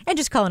work and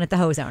just calling it the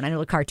Ho-Zone. I know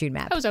the cartoon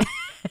map. Ho-Zone.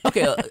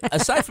 Okay,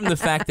 aside from the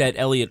fact that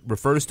Elliot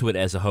refers to it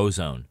as a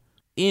Ho-Zone,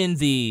 in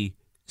the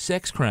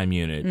sex crime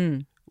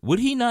unit, would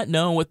he not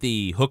know what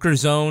the hooker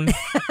zone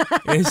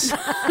is?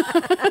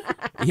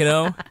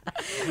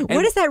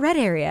 What is that red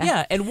area?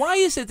 Yeah, and why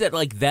is it that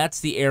that's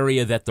the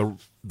area that the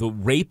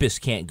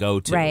rapist can't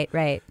go to?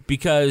 Right.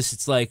 Because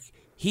it's like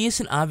he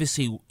isn't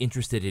obviously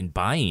interested in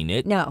buying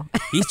it. No.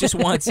 He just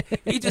wants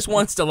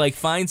to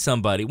find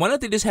somebody. Why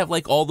don't they just have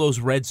all those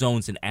red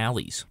zones and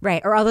alleys?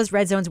 Right, or all those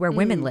red zones where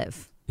women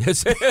live.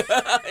 Yes.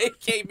 It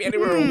can't be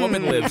anywhere a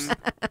woman lives.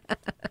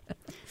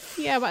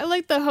 Yeah, but I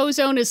like the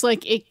Ho-Zone is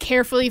it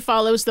carefully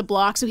follows the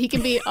block so he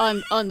can be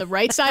on the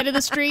right side of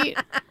the street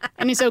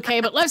and he's okay,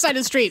 but left side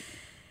of the street,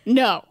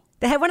 no.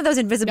 They have one of those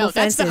invisible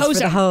fences for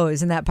the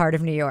hose in that part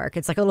of New York.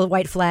 It's like little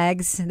white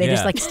flags. They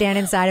just stand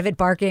inside of it,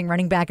 barking,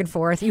 running back and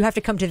forth. You have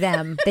to come to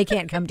them. They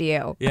can't come to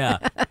you. Yeah.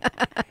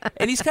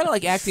 And he's kind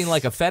of acting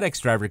like a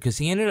FedEx driver because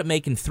he ended up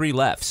making 3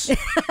 lefts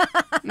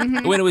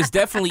when it was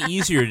definitely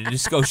easier to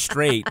just go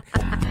straight.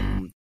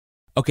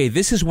 Okay,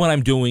 this is what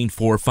I'm doing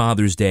for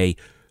Father's Day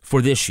for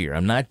this year.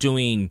 I'm not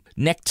doing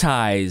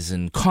neckties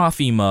and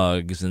coffee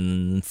mugs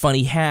and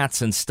funny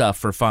hats and stuff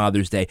for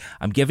Father's Day.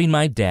 I'm giving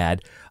my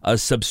dad a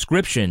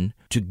subscription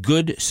to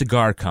Good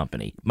Cigar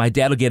Company. My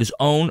dad will get his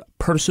own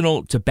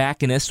personal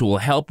tobacconist who will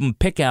help him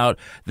pick out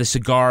the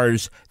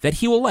cigars that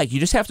he will like.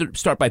 You just have to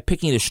start by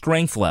picking the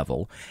strength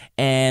level,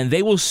 and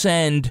they will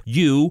send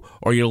you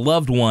or your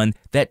loved one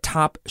that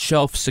top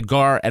shelf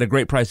cigar at a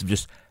great price of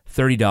just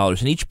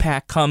 $30. And each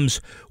pack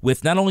comes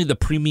with not only the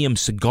premium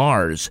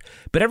cigars,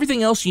 but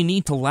everything else you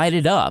need to light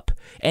it up,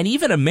 and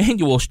even a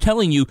manual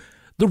telling you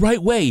the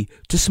right way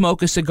to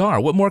smoke a cigar.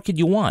 What more could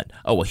you want?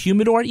 Oh, a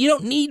humidor? You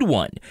don't need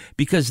one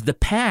because the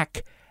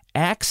pack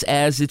acts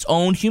as its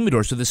own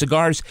humidor, so the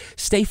cigars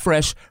stay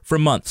fresh for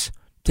months.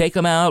 Take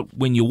them out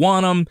when you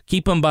want them,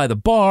 keep them by the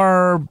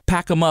bar,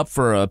 pack them up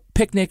for a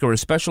picnic or a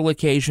special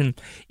occasion.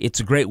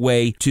 It's a great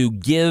way to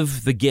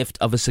give the gift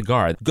of a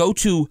cigar. Go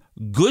to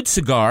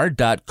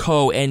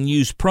goodcigar.co and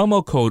use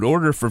promo code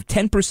ORDER for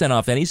 10%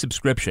 off any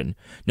subscription.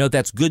 Note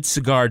that's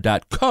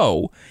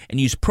goodcigar.co and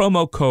use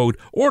promo code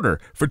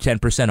ORDER for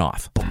 10%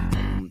 off.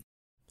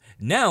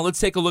 Now let's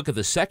take a look at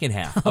the second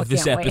half of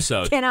this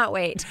episode. Cannot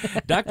wait.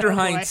 Dr.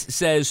 Hines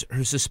says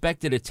her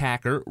suspected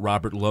attacker,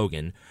 Robert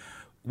Logan,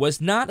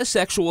 was not a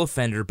sexual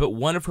offender, but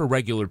one of her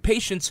regular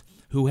patients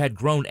who had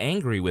grown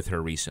angry with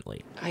her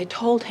recently. I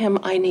told him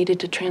I needed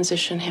to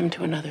transition him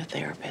to another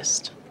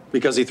therapist.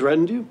 Because he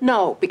threatened you?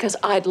 No, because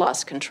I'd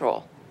lost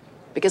control.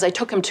 Because I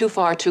took him too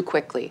far too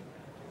quickly.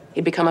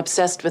 He'd become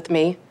obsessed with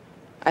me.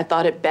 I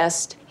thought it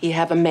best he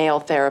have a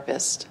male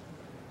therapist.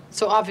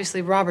 So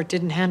obviously Robert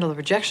didn't handle the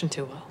rejection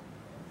too well.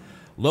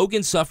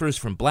 Logan suffers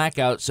from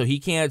blackout, so he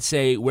can't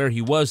say where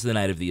he was the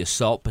night of the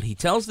assault, but he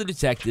tells the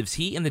detectives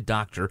he and the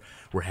doctor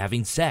were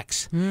having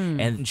sex,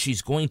 and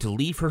she's going to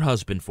leave her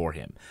husband for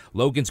him.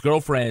 Logan's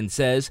girlfriend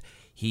says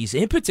he's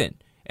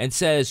impotent and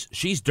says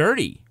she's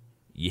dirty.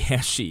 Yeah,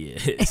 she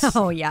is.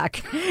 Oh,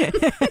 yuck.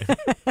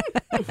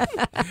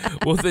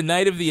 Well, the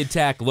night of the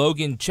attack,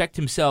 Logan checked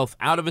himself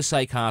out of a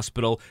psych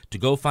hospital to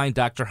go find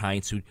Dr.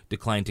 Hines, who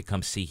declined to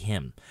come see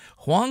him.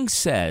 Huang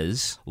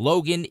says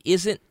Logan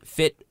isn't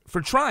fit for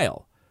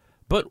trial.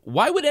 But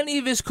why would any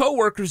of his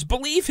coworkers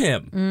believe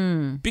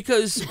him?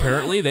 Because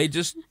apparently they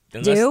just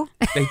do.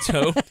 They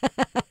don't.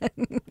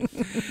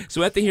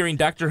 So at the hearing,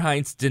 Dr.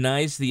 Hines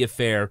denies the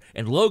affair,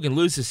 and Logan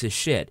loses his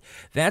shit.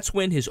 That's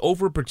when his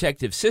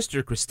overprotective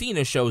sister,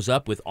 Christina, shows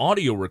up with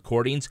audio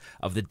recordings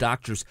of the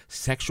doctor's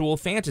sexual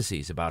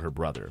fantasies about her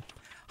brother.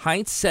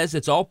 Hines says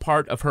it's all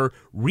part of her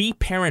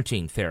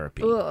reparenting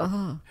therapy,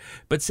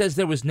 but says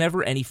there was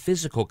never any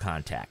physical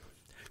contact.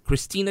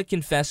 Christina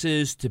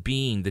confesses to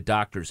being the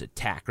doctor's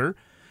attacker.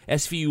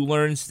 SVU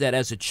learns that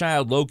as a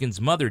child, Logan's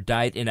mother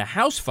died in a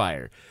house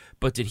fire,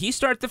 But did he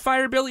start the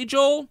fire, Billy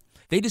Joel?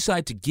 They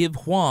decide to give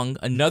Huang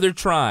another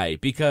try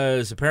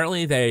because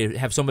apparently they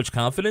have so much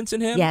confidence in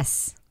him.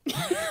 Yes.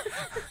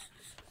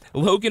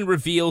 Logan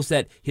reveals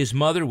that his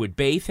mother would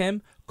bathe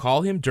him,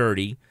 call him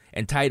dirty,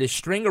 and tied a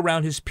string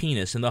around his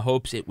penis in the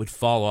hopes it would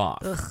fall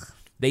off. Ugh.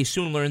 They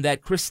soon learned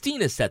that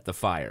Christina set the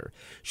fire.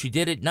 She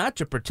did it not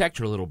to protect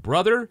her little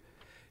brother.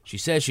 She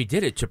says she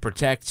did it to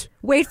protect...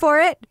 Wait for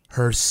it.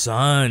 Her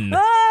son.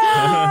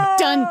 Oh!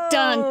 Dun,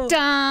 dun,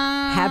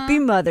 dun. Happy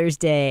Mother's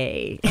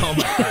Day. Oh,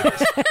 my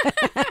goodness.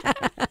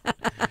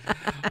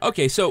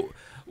 Okay, so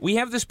we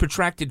have this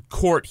protracted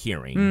court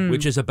hearing,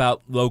 which is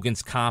about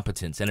Logan's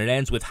competence, and it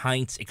ends with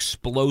Hines'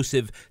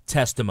 explosive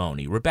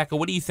testimony. Rebecca,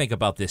 what do you think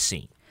about this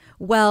scene?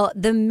 Well,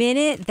 the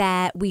minute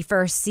that we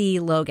first see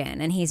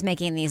Logan and he's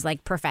making these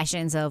like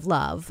professions of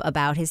love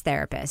about his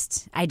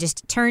therapist, I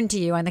just turned to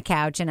you on the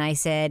couch and I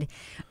said,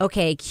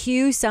 okay,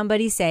 cue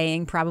somebody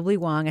saying, probably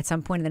Wong at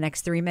some point in the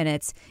next 3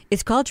 minutes,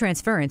 it's called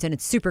transference and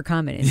it's super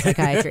common in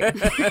psychiatry.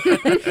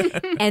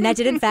 And that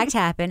did in fact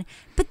happen.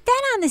 But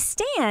then on the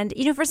stand,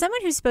 you know, for someone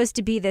who's supposed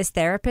to be this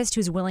therapist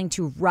who's willing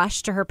to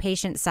rush to her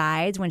patient's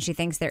sides when she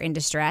thinks they're in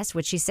distress,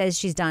 which she says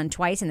she's done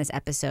twice in this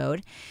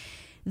episode,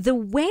 the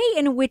way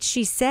in which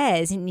she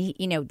says, and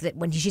you know, that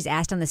when she's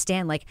asked on the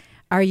stand, like,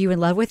 are you in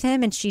love with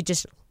him? And she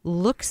just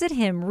looks at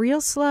him real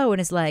slow and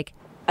is like,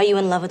 are you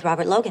in love with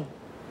Robert Logan?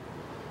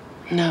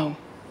 No.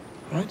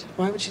 What?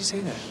 Why would she say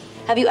that?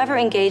 Have you ever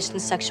engaged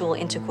in sexual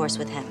intercourse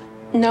with him?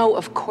 No,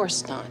 of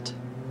course not.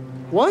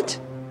 What?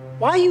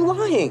 Why are you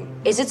lying?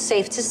 Is it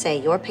safe to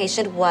say your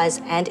patient was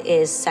and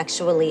is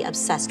sexually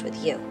obsessed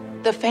with you?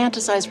 The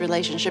fantasized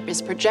relationship is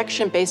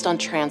projection based on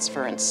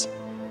transference.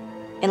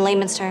 In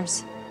layman's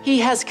terms? He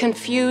has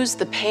confused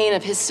the pain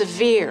of his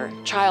severe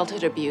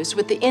childhood abuse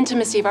with the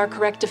intimacy of our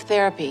corrective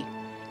therapy.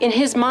 In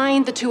his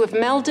mind, the two have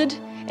melded,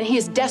 and he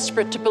is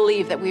desperate to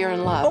believe that we are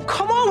in love. Oh,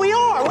 come on, we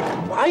are!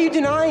 Why are you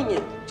denying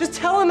it? Just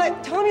tell him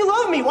you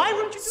love me. Why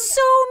wouldn't you?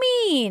 So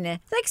mean.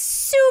 Like,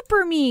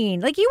 super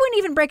mean. Like, you wouldn't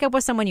even break up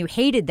with someone you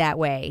hated that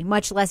way,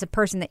 much less a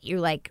person that you,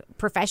 like,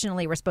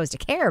 professionally were supposed to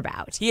care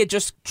about. He had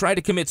just tried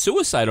to commit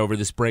suicide over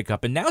this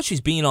breakup, and now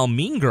she's being all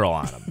mean girl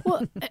on him.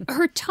 Well,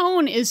 her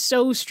tone is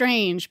so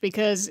strange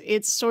because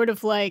it's sort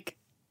of like,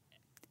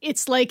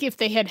 it's like if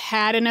they had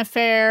had an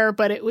affair,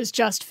 but it was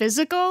just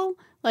physical.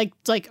 Like,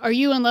 are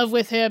you in love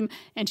with him?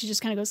 And she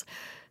just kind of goes,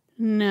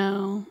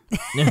 no.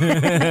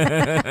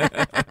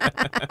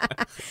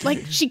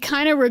 Like, she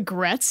kind of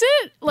regrets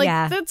it. Like,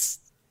 yeah.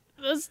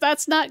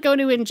 That's not going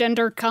to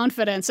engender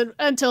confidence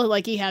until,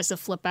 like, he has to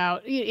flip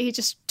out. He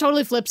just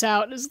totally flips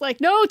out. It's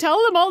like, no,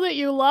 tell them all that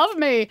you love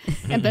me.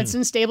 And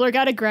Benson Stabler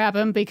got to grab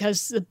him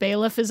because the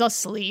bailiff is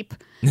asleep.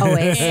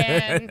 Always.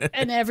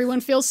 And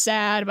everyone feels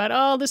sad about,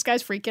 oh, this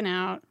guy's freaking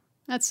out.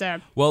 That's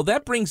sad. Well,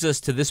 that brings us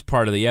to this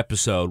part of the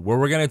episode where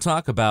we're going to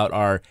talk about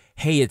our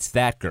Hey, It's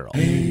That Girl.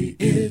 Hey,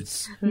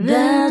 it's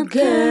that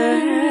girl.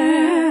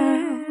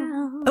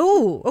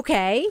 Oh,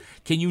 okay.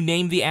 Can you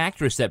name the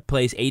actress that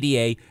plays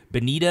ADA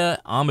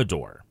Benita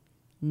Amador?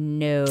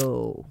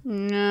 No,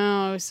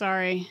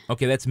 sorry.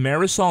 Okay, that's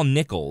Marisol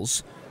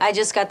Nichols. I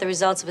just got the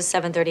results of his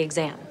 7:30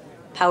 exam.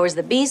 Powers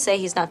that be say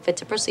he's not fit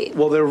to proceed.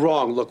 Well, they're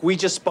wrong. Look, we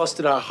just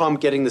busted our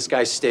hump getting this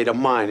guy's state of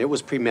mind. It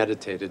was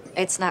premeditated.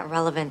 It's not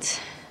relevant.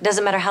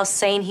 Doesn't matter how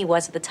sane he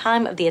was at the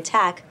time of the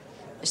attack.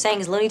 They're saying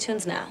he's Looney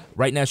Tunes now.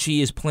 Right now,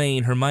 she is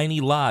playing Hermione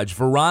Lodge,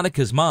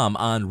 Veronica's mom,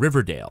 on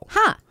Riverdale.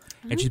 Huh.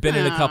 And she's been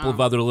in a couple of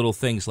other little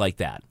things like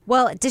that.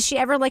 Well, does she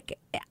ever, like,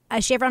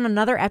 is she ever on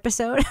another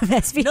episode of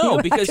SVU?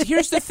 No, because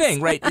here's the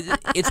thing, right?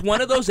 It's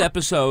one of those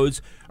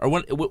episodes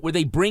where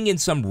they bring in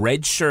some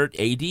red shirt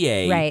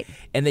ADA. Right.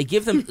 And they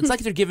give them, it's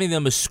like they're giving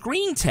them a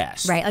screen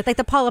test. Right, like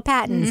the Paula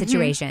Patton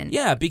situation.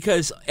 Yeah,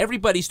 because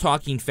everybody's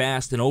talking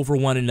fast and over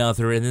one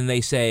another, and then they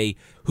say,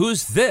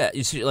 who's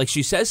this? Like,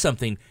 she says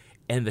something,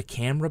 and the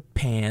camera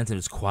pans and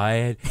it's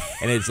quiet,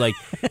 and it's like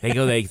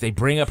they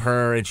bring up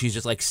her and she's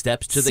just like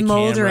steps to the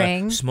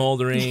camera,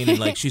 smoldering, and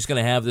like she's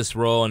gonna have this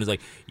role, and it's like,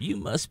 you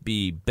must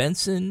be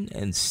Benson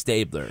and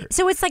Stabler.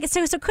 So it's like,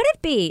 so could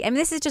it be? I mean,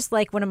 this is just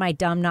like one of my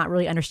dumb, not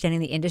really understanding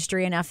the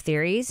industry enough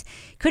theories.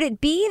 Could it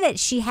be that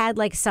she had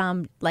like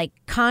some like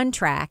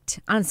contract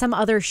on some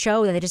other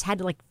show that they just had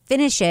to like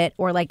finish it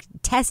or like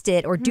test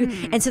it or do,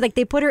 and so like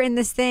they put her in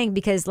this thing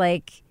because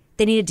like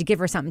they needed to give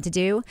her something to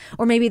do,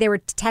 or maybe they were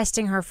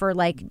testing her for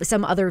like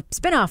some other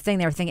spinoff thing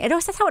they were thinking.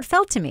 That's how it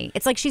felt to me.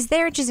 It's like she's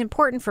there and she's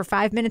important for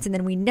 5 minutes and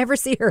then we never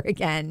see her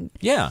again.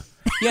 Yeah.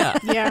 Yeah.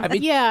 Yeah. I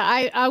mean,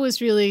 I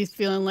was really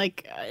feeling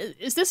like,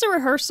 is this a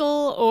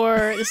rehearsal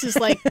or this is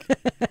like,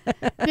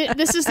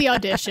 this is the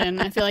audition.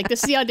 I feel like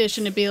this is the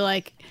audition to be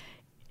like,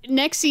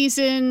 next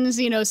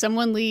season's,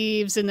 someone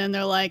leaves and then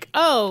they're like,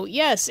 oh,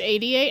 yes,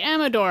 ADA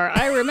Amador,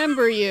 I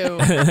remember you.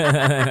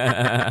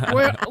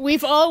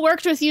 We've all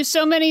worked with you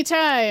so many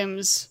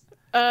times.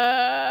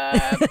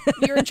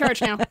 You're in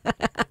charge now.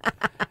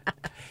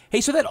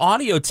 Hey, so that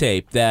audio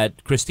tape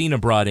that Christina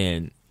brought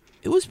in,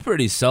 it was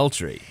pretty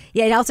sultry.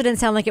 Yeah, it also didn't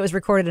sound like it was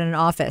recorded in an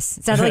office.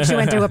 It sounded like she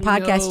went to a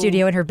podcast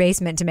studio in her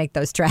basement to make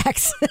those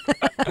tracks.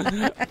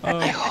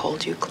 I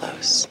hold you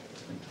close.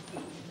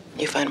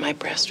 You find my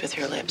breast with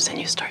your lips and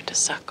you start to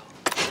suckle.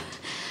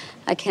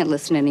 I can't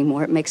listen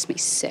anymore. It makes me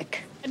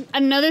sick.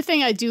 Another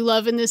thing I do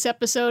love in this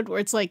episode where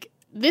it's like,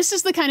 this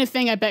is the kind of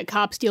thing I bet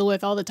cops deal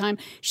with all the time.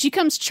 She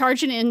comes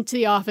charging into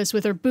the office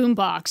with her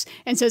boombox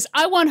and says,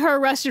 I want her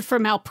arrested for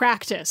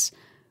malpractice,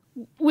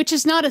 which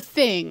is not a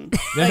thing.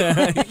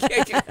 Like,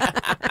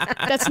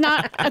 that's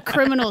not a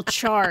criminal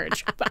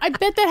charge. But I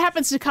bet that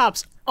happens to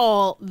cops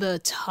all the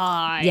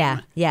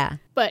time. Yeah.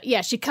 But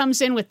yeah, she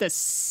comes in with the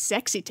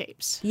sexy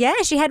tapes. Yeah,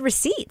 she had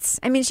receipts.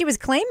 I mean, she was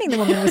claiming the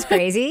woman was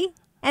crazy.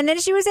 And then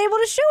she was able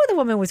to show the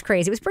woman was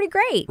crazy. It was pretty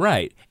great.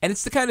 Right. And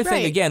it's the kind of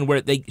thing, again,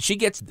 where she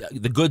gets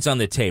the goods on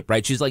the tape,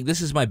 right? She's like,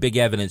 this is my big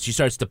evidence. She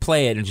starts to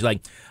play it, and she's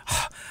like,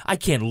 I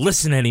can't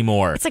listen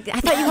anymore. It's like, I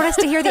thought you want us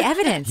to hear the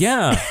evidence.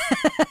 Yeah.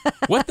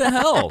 What the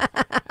hell?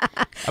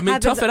 I mean,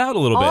 tough it out a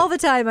little bit. All the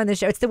time on the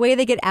show. It's the way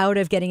they get out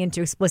of getting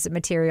into explicit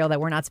material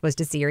that we're not supposed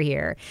to see or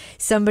hear.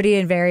 Somebody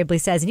invariably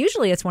says, and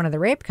usually it's one of the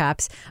rape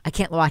cops, I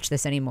can't watch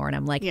this anymore. And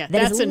I'm like,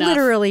 that is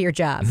literally your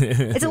job.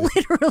 It's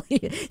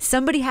literally,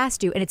 somebody has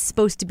to, and it's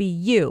supposed to be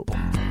you.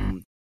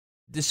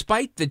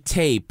 Despite the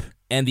tape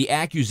and the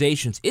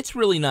accusations, it's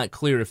really not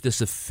clear if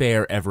this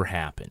affair ever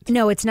happened.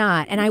 No, it's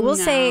not. And I will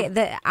say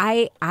that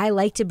I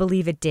like to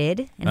believe it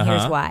did, and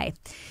here's why.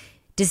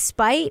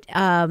 Despite,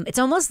 it's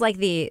almost like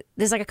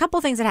there's like a couple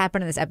things that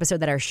happen in this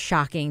episode that are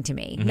shocking to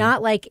me.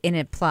 Not like in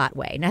a plot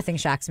way. Nothing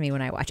shocks me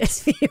when I watch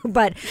SVU,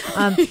 but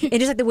it's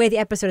just like the way the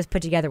episode is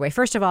put together.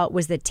 First of all,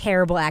 was the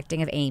terrible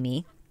acting of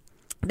Amy.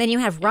 Then you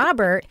have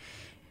Robert.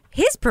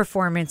 His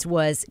performance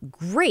was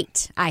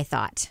great, I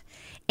thought.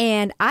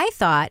 And I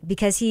thought,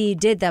 because he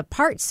did the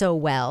part so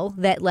well,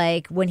 that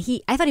like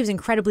I thought he was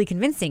incredibly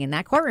convincing in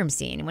that courtroom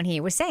scene when he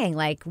was saying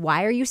like,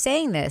 why are you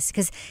saying this?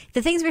 Because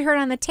the things we heard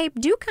on the tape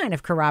do kind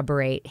of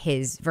corroborate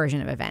his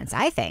version of events,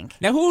 I think.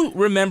 Now, who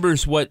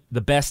remembers what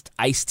the best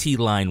Ice-T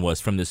line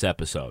was from this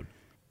episode?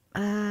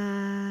 There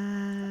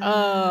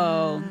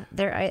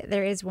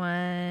is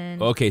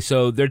one. Okay,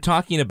 so they're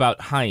talking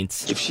about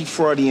Heinz. If she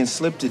Freudian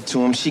slipped it to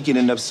him, she could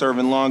end up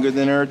serving longer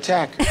than her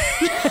attacker.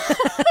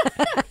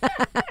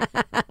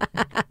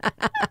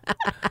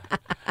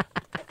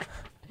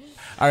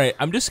 All right,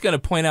 I'm just going to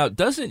point out,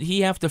 doesn't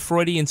he have to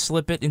Freudian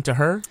slip it into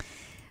her?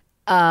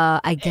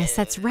 I guess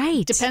that's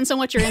right. Depends on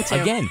what you're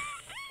into. Again.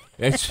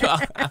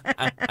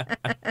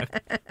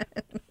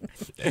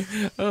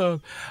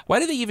 Why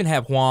do they even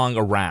have Huang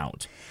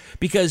around?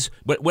 Because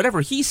whatever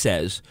he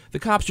says, the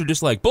cops are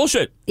just like,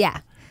 bullshit.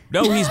 Yeah.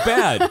 No, he's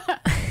bad.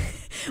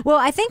 Well,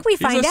 I think we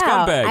find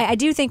out. Scumbag. I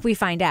do think we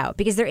find out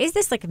because there is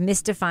this like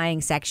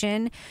mystifying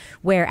section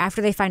where after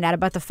they find out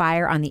about the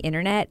fire on the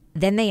internet,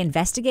 then they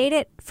investigate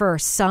it for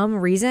some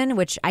reason,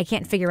 which I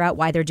can't figure out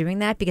why they're doing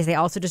that because they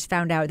also just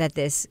found out that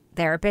this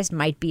therapist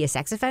might be a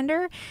sex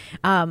offender.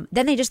 Then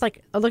they just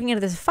like are looking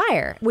into this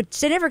fire, which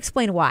they never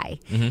explain why.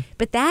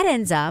 But that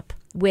ends up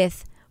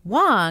with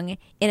Huang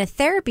in a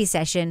therapy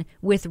session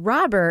with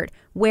Robert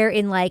where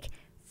in like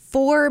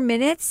 4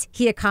 minutes,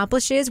 he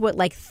accomplishes what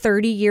like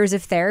 30 years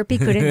of therapy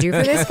couldn't do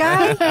for this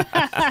guy.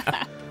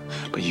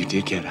 But you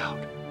did get out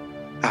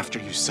after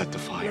you set the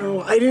fire.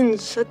 No, I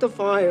didn't set the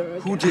fire.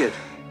 Who did?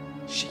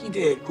 She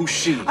did. Who's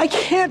she? I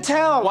can't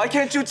tell. Why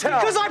can't you tell?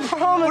 Because I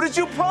promised. What did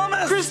you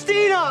promise?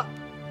 Christina!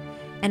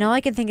 And all I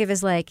can think of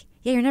is like,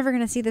 yeah, you're never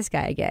going to see this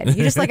guy again.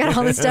 You just like got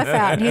all this stuff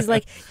out. And he's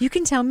like, you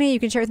can tell me, you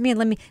can share with me, and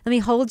let me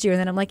hold you. And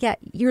then I'm like, yeah,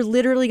 you're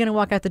literally going to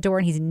walk out the door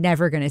and he's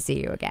never going to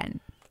see you again.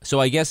 So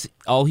I guess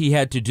all he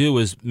had to do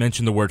was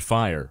mention the word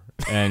fire,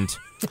 and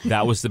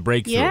that was the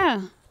breakthrough.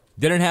 Yeah.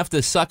 Didn't have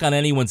to suck on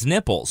anyone's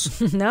nipples.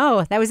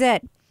 No, that was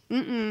it.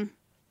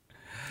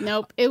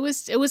 Nope. It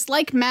was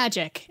like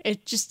magic.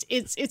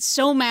 It's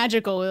so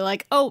magical. We're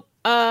like,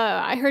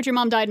 I heard your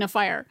mom died in a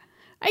fire.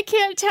 I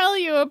can't tell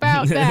you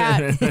about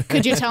that.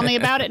 Could you tell me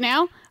about it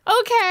now?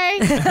 Okay.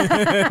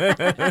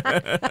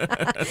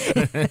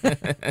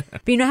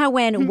 But you know how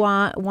when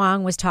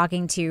Huang was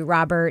talking to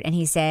Robert and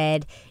he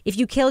said, if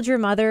you killed your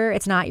mother,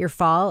 it's not your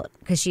fault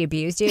because she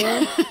abused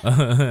you?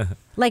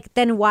 Like,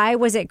 then why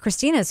was it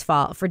Christina's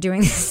fault for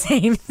doing the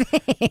same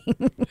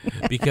thing?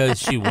 Because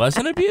she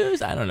wasn't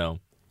abused? I don't know.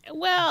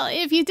 Well,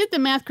 if you did the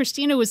math,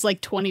 Christina was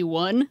like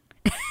 21.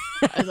 I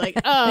was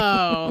like,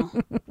 oh.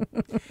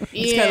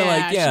 It's kind of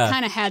like, yeah. She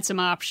kind of had some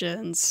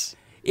options.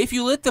 If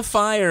you lit the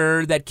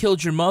fire that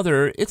killed your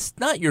mother, it's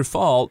not your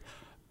fault,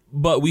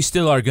 but we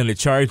still are going to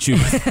charge you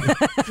with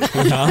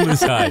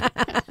homicide.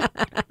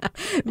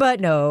 But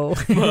no.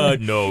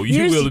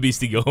 You will be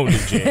still going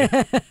to jail.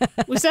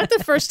 Was that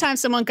the first time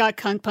someone got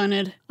cunt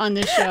punted on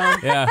this show?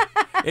 Yeah,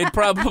 it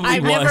probably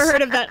I've was. never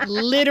heard of that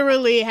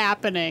literally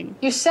happening.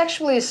 You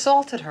sexually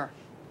assaulted her.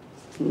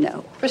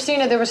 No.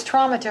 Christina, there was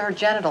trauma to her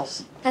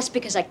genitals. That's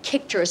because I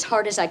kicked her as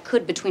hard as I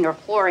could between her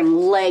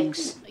whoring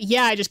legs.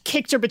 Yeah, I just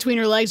kicked her between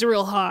her legs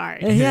real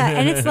hard. Yeah,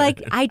 and it's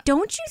like,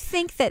 don't you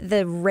think that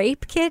the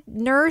rape kit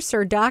nurse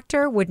or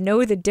doctor would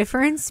know the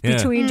difference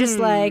between just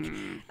like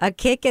a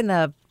kick in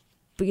the,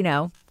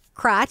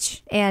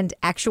 crotch and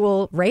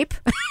actual rape?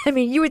 I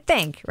mean, you would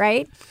think,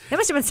 right? That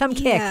must have been some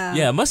kick.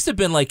 Yeah, it must have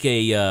been like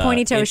a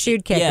pointy toe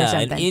shoot kick or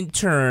something. An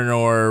intern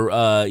or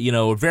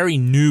a very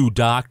new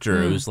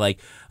doctor. It was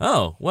like,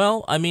 oh,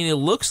 well, I mean, it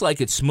looks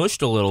like it's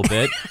smushed a little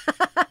bit.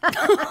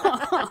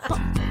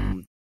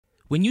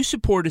 When you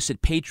support us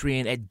at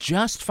Patreon at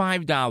just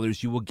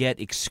 $5, you will get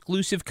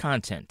exclusive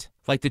content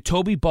like the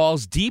Toby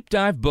Balls Deep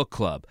Dive Book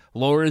Club,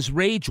 Laura's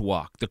Rage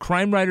Walk, the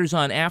Crime Writers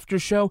on After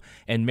Show,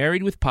 and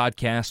Married with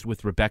Podcast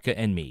with Rebecca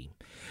and me.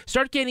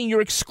 Start getting your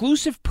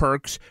exclusive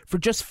perks for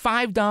just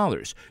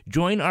 $5.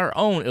 Join our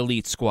own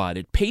elite squad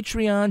at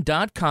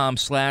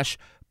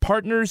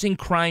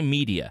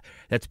patreon.com/partnersincrimemedia.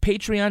 That's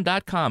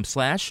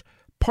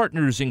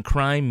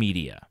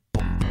patreon.com/partnersincrimemedia.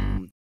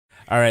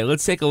 All right,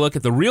 let's take a look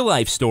at the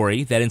real-life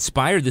story that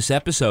inspired this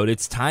episode.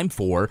 It's time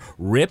for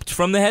Ripped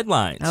from the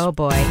Headlines. Oh,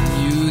 boy.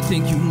 You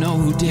think you know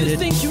who did it. You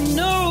think you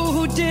know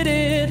who did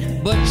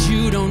it. But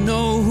you don't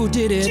know who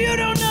did it. You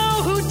don't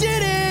know who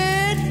did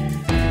it.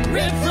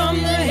 Ripped from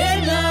the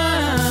headlines.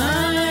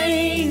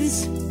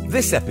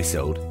 This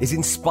episode is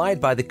inspired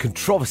by the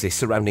controversy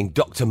surrounding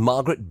Dr.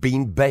 Margaret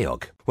Bean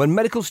Bayog. When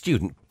medical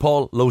student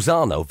Paul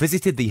Lozano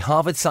visited the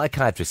Harvard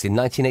psychiatrist in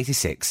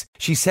 1986,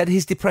 she said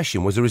his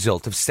depression was a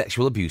result of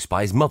sexual abuse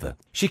by his mother.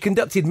 She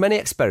conducted many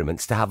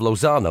experiments to have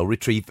Lozano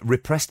retrieve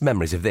repressed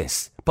memories of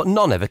this, but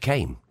none ever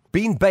came.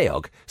 Bean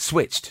Bayog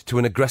switched to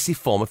an aggressive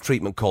form of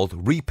treatment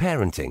called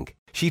reparenting.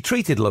 She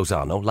treated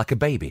Lozano like a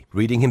baby,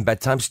 reading him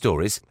bedtime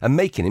stories and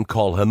making him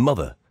call her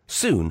mother.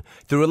 Soon,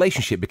 the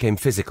relationship became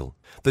physical.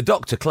 The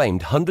doctor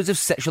claimed hundreds of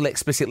sexually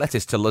explicit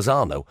letters to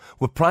Lozano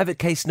were private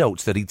case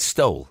notes that he'd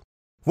stole.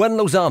 When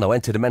Lozano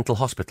entered a mental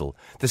hospital,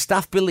 the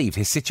staff believed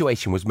his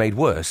situation was made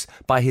worse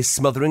by his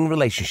smothering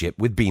relationship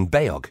with Bean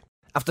Bayog.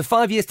 After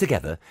 5 years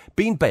together,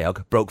 Bean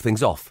Bayog broke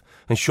things off,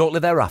 and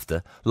shortly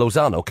thereafter,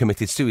 Lozano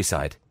committed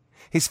suicide.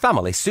 His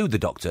family sued the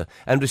doctor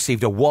and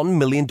received a $1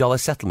 million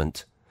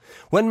settlement.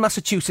 When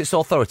Massachusetts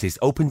authorities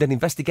opened an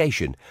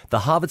investigation, the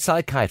Harvard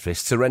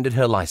psychiatrist surrendered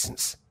her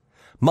license.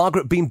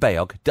 Margaret Bean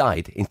Bayog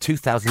died in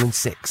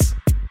 2006.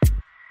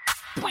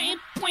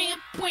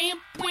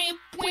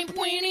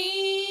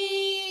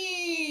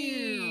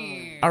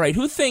 All right,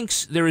 who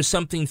thinks there is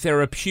something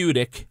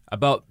therapeutic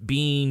about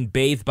being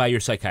bathed by your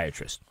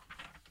psychiatrist?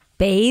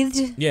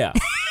 Bathed? Yeah.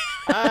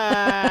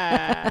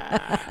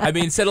 I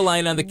mean, instead of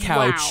lying on the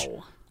couch,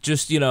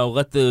 just,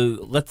 let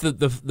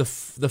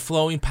the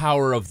flowing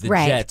power of the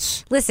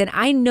jets. Listen,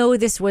 I know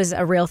this was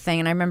a real thing,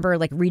 and I remember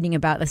reading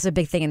about this was a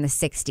big thing in the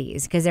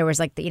 60s because there was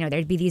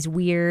there'd be these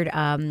weird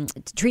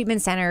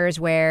treatment centers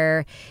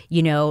where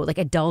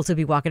adults would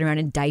be walking around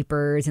in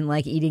diapers and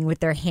eating with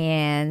their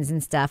hands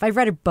and stuff. I've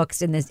read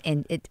books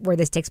where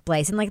this takes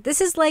place, and this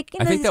is I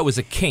think that was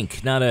a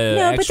kink, not a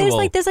no, actual...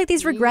 but there's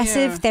these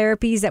regressive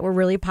therapies that were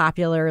really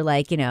popular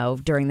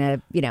during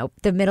the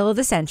the middle of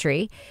the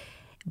century.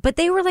 But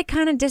they were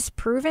kind of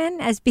disproven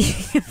as being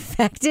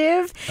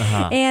effective.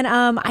 And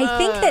I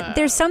think that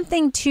there's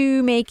something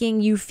to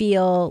making you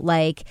feel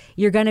like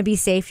you're going to be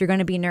safe, you're going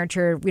to be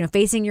nurtured,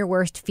 facing your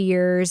worst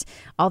fears,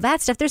 all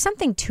that stuff. There's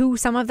something to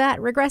some of that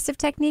regressive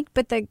technique,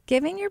 but the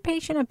giving your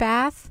patient a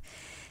bath,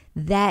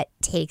 that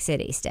takes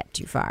it a step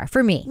too far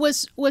for me.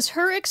 Was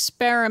her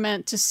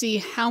experiment to see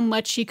how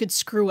much she could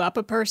screw up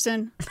a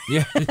person?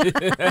 Yeah.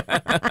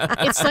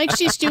 It's like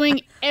she's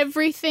doing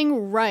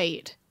everything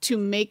right to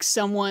make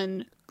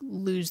someone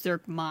lose their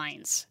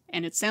minds.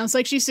 And it sounds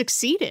like she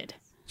succeeded.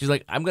 She's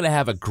like, I'm going to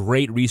have a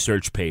great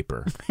research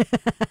paper.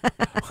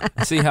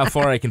 See how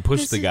far I can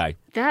push the guy.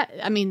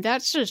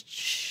 That's just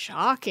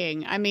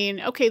shocking.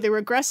 Okay, the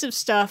regressive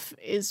stuff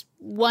is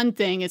one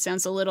thing. It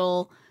sounds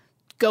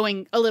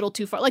going a little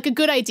too far. Like a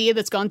good idea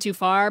that's gone too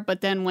far,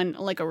 but then when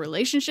a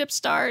relationship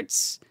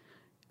starts,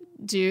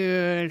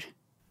 dude...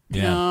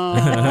 Yeah.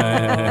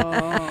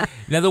 No.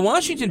 Now, the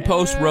Washington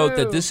Post wrote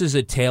that this is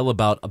a tale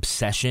about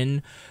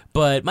obsession,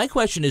 but my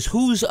question is,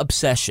 whose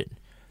obsession?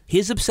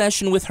 His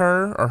obsession with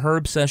her or her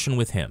obsession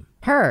with him?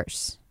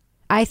 Hers,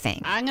 I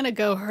think. I'm going to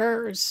go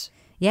hers.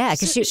 Yeah,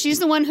 because she's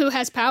the one who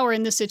has power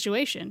in this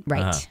situation.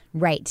 Right,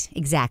 right,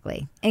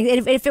 exactly. And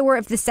if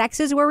the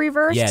sexes were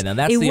reversed, now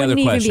that's it the other wouldn't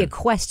even question. be a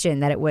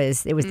question that it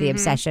was the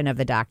obsession of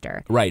the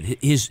doctor. Right,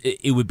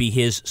 it would be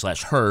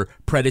his/her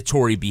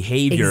predatory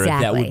behavior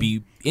that would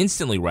be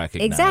instantly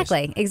recognized.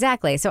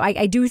 Exactly. So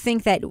I do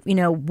think that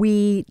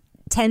we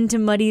tend to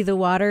muddy the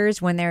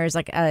waters when there's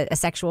a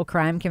sexual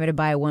crime committed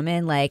by a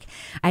woman. I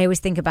always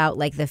think about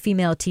the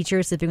female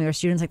teachers sleeping with their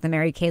students, the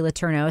Mary Kay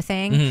Letourneau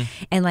thing,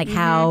 and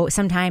how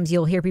sometimes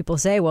you'll hear people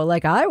say, well,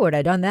 I would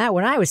have done that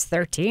when I was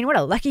 13. What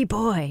a lucky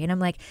boy. And I'm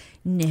like,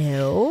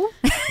 no.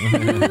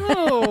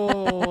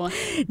 No.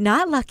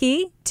 Not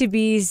lucky to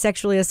be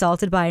sexually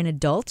assaulted by an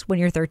adult when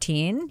you're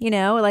 13.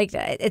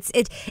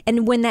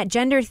 And when that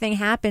gender thing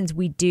happens,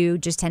 we do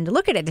just tend to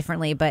look at it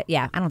differently. But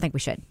yeah, I don't think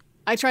we should.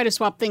 I try to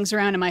swap things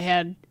around in my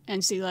head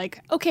and see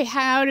okay,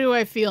 how do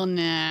I feel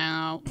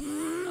now?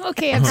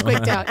 Okay, I've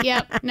squeaked out.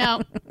 Yep,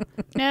 no.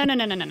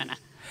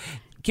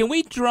 Can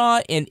we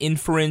draw an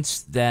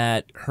inference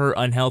that her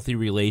unhealthy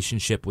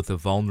relationship with a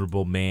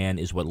vulnerable man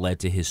is what led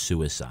to his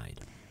suicide?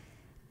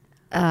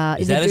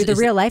 Is the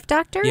real life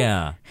doctor?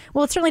 Yeah.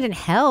 Well, it certainly didn't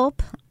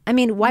help. I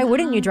mean, why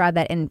wouldn't you draw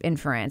that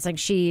inference? Like,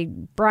 she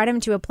brought him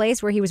to a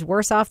place where he was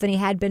worse off than he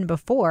had been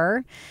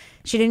before.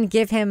 She didn't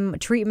give him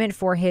treatment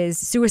for his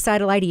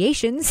suicidal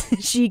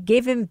ideations. She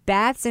gave him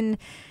baths and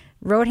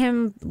wrote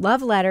him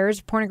love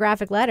letters,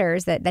 pornographic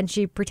letters that then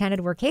she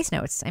pretended were case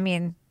notes. I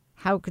mean,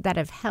 how could that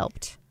have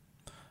helped?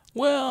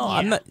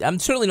 Well, I'm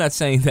certainly not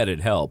saying that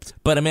it helped.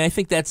 But, I mean, I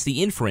think that's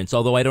the inference,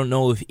 although I don't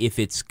know if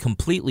it's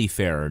completely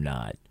fair or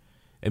not.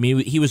 I mean,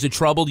 he was a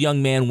troubled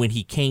young man when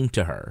he came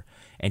to her.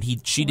 And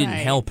she didn't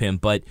help him,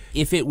 but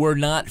if it were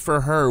not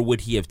for her, would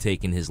he have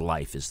taken his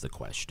life is the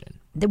question.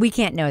 We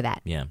can't know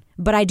that. Yeah.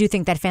 But I do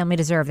think that family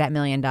deserved that $1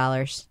 million.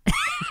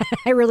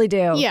 I really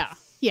do. Yeah.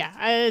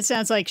 It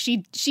sounds like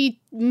she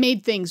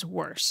made things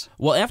worse.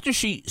 Well, after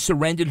she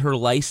surrendered her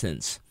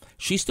license,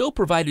 she still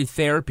provided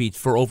therapy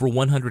for over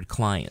 100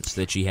 clients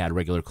that she had,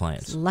 regular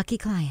clients. Lucky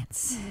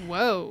clients.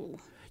 Whoa.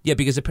 Yeah,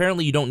 because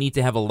apparently you don't need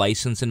to have a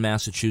license in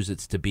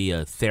Massachusetts to be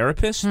a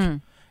therapist.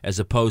 As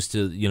opposed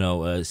to,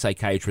 a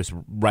psychiatrist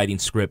writing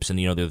scripts and,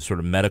 the sort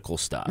of medical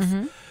stuff.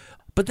 Mm-hmm.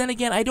 But then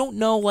again, I don't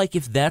know,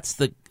 if that's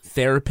the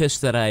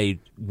therapist that I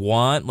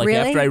want. Really?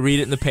 After I read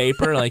it in the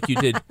paper, like you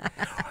did.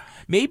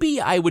 Maybe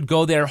I would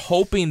go there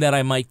hoping that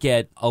I might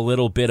get a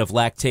little bit of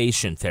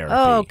lactation therapy.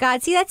 Oh,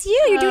 God. See, that's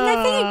you. You're doing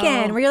that thing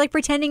again where you're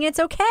pretending it's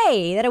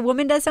okay that a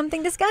woman does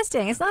something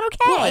disgusting. It's not okay.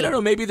 Well, I don't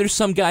know. Maybe there's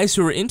some guys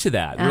who are into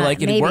that.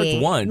 It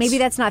worked once. Maybe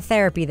that's not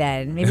therapy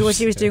then. Maybe what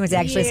she was doing was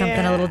actually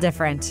something a little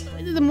different.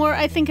 The more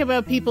I think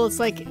about people, it's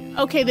like,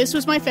 okay, this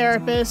was my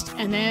therapist,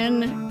 and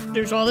then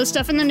there's all this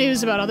stuff in the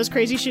news about all this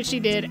crazy shit she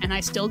did, and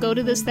I still go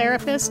to this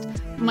therapist.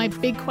 My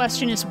big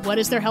question is, what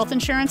is their health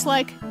insurance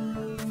like?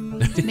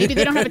 Maybe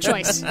they don't have a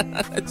choice.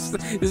 This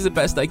is the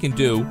best I can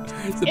do.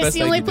 It's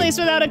the only place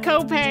without a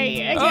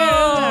copay.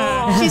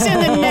 Again, she's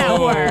in the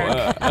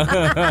network.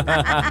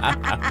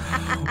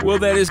 Well,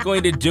 that is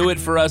going to do it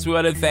for us. We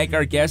want to thank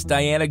our guest,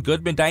 Diana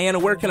Goodman. Diana,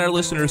 where can our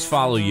listeners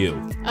follow you?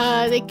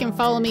 They can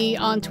follow me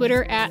on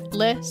Twitter at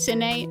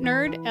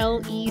LeCineNerd,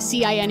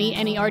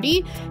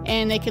 LeCineNerd,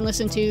 and they can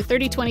listen to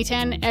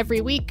 302010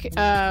 every week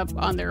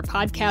on their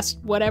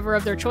podcast, whatever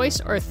of their choice,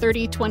 or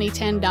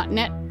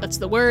 302010.net. That's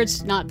the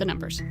words, not the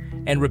numbers.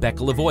 And Rebecca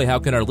Lavoie, how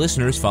can our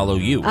listeners follow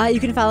you? You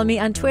can follow me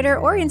on Twitter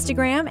or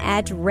Instagram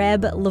at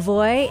Reb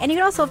Lavoie. And you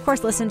can also, of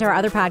course, listen to our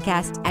other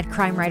podcast at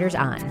Crime Writers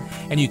On.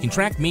 And you can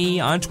track me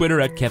on Twitter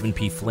at Kevin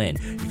P. Flynn.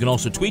 You can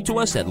also tweet to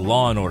us at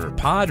Law & Order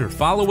Pod or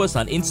follow us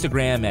on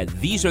Instagram at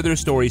These Are Their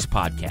Stories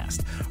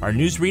Podcast. Our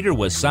newsreader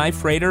was Cy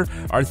Frater.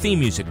 Our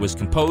theme music was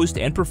composed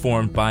and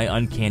performed by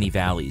Uncanny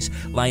Valleys.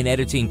 Line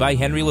editing by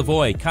Henry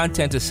Lavoie.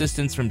 Content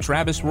assistance from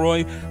Travis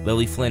Roy.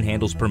 Lily Flynn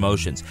handles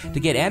promotions. To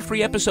get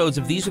ad-free episodes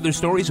of These Are Their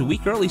Stories a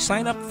week early,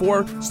 sign up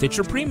for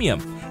Stitcher Premium.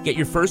 Get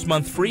your first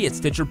month free at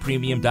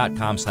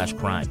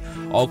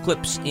StitcherPremium.com/crime. All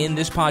clips in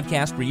this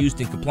podcast were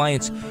used in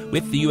compliance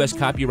with the U.S.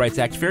 Copyrights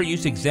Act fair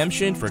use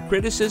exemption for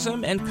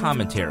criticism and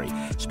commentary.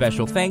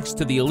 Special thanks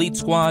to the elite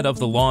squad of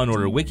the Law &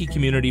 Order Wiki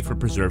community for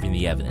preserving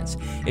the evidence.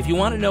 If you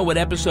want to know what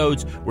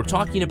episodes we're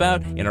talking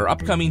about in our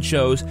upcoming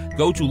shows,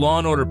 go to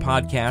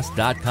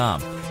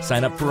lawandorderpodcast.com.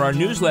 Sign up for our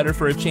newsletter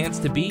for a chance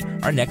to be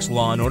our next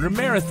Law & Order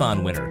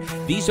Marathon winner.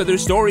 These Are Their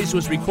Stories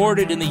was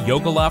recorded in the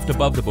Yoga Loft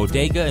above the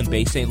Bodega in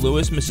Bay St.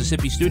 Louis,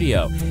 Mississippi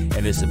studio,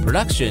 and is a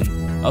production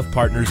of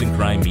Partners in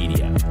Crime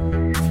Media.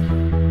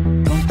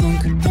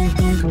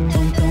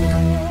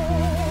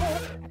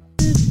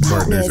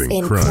 Partners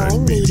in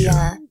Crime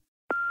Media.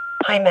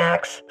 Hi,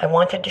 Max. I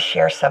wanted to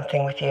share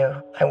something with you.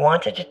 I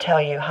wanted to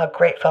tell you how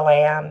grateful I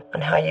am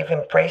and how you've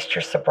embraced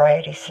your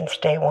sobriety since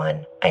day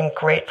one. I'm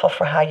grateful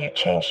for how you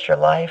changed your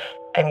life.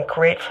 I'm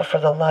grateful for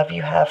the love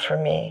you have for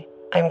me.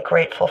 I'm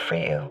grateful for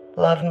you.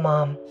 Love,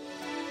 Mom.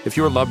 If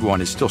your loved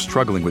one is still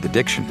struggling with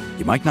addiction,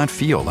 you might not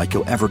feel like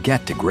you'll ever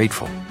get to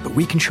grateful, but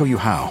we can show you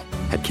how.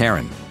 At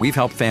Caron, we've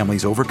helped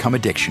families overcome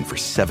addiction for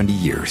 70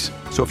 years.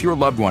 So if your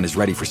loved one is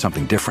ready for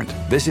something different,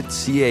 visit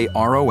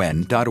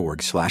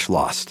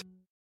caron.org/lost.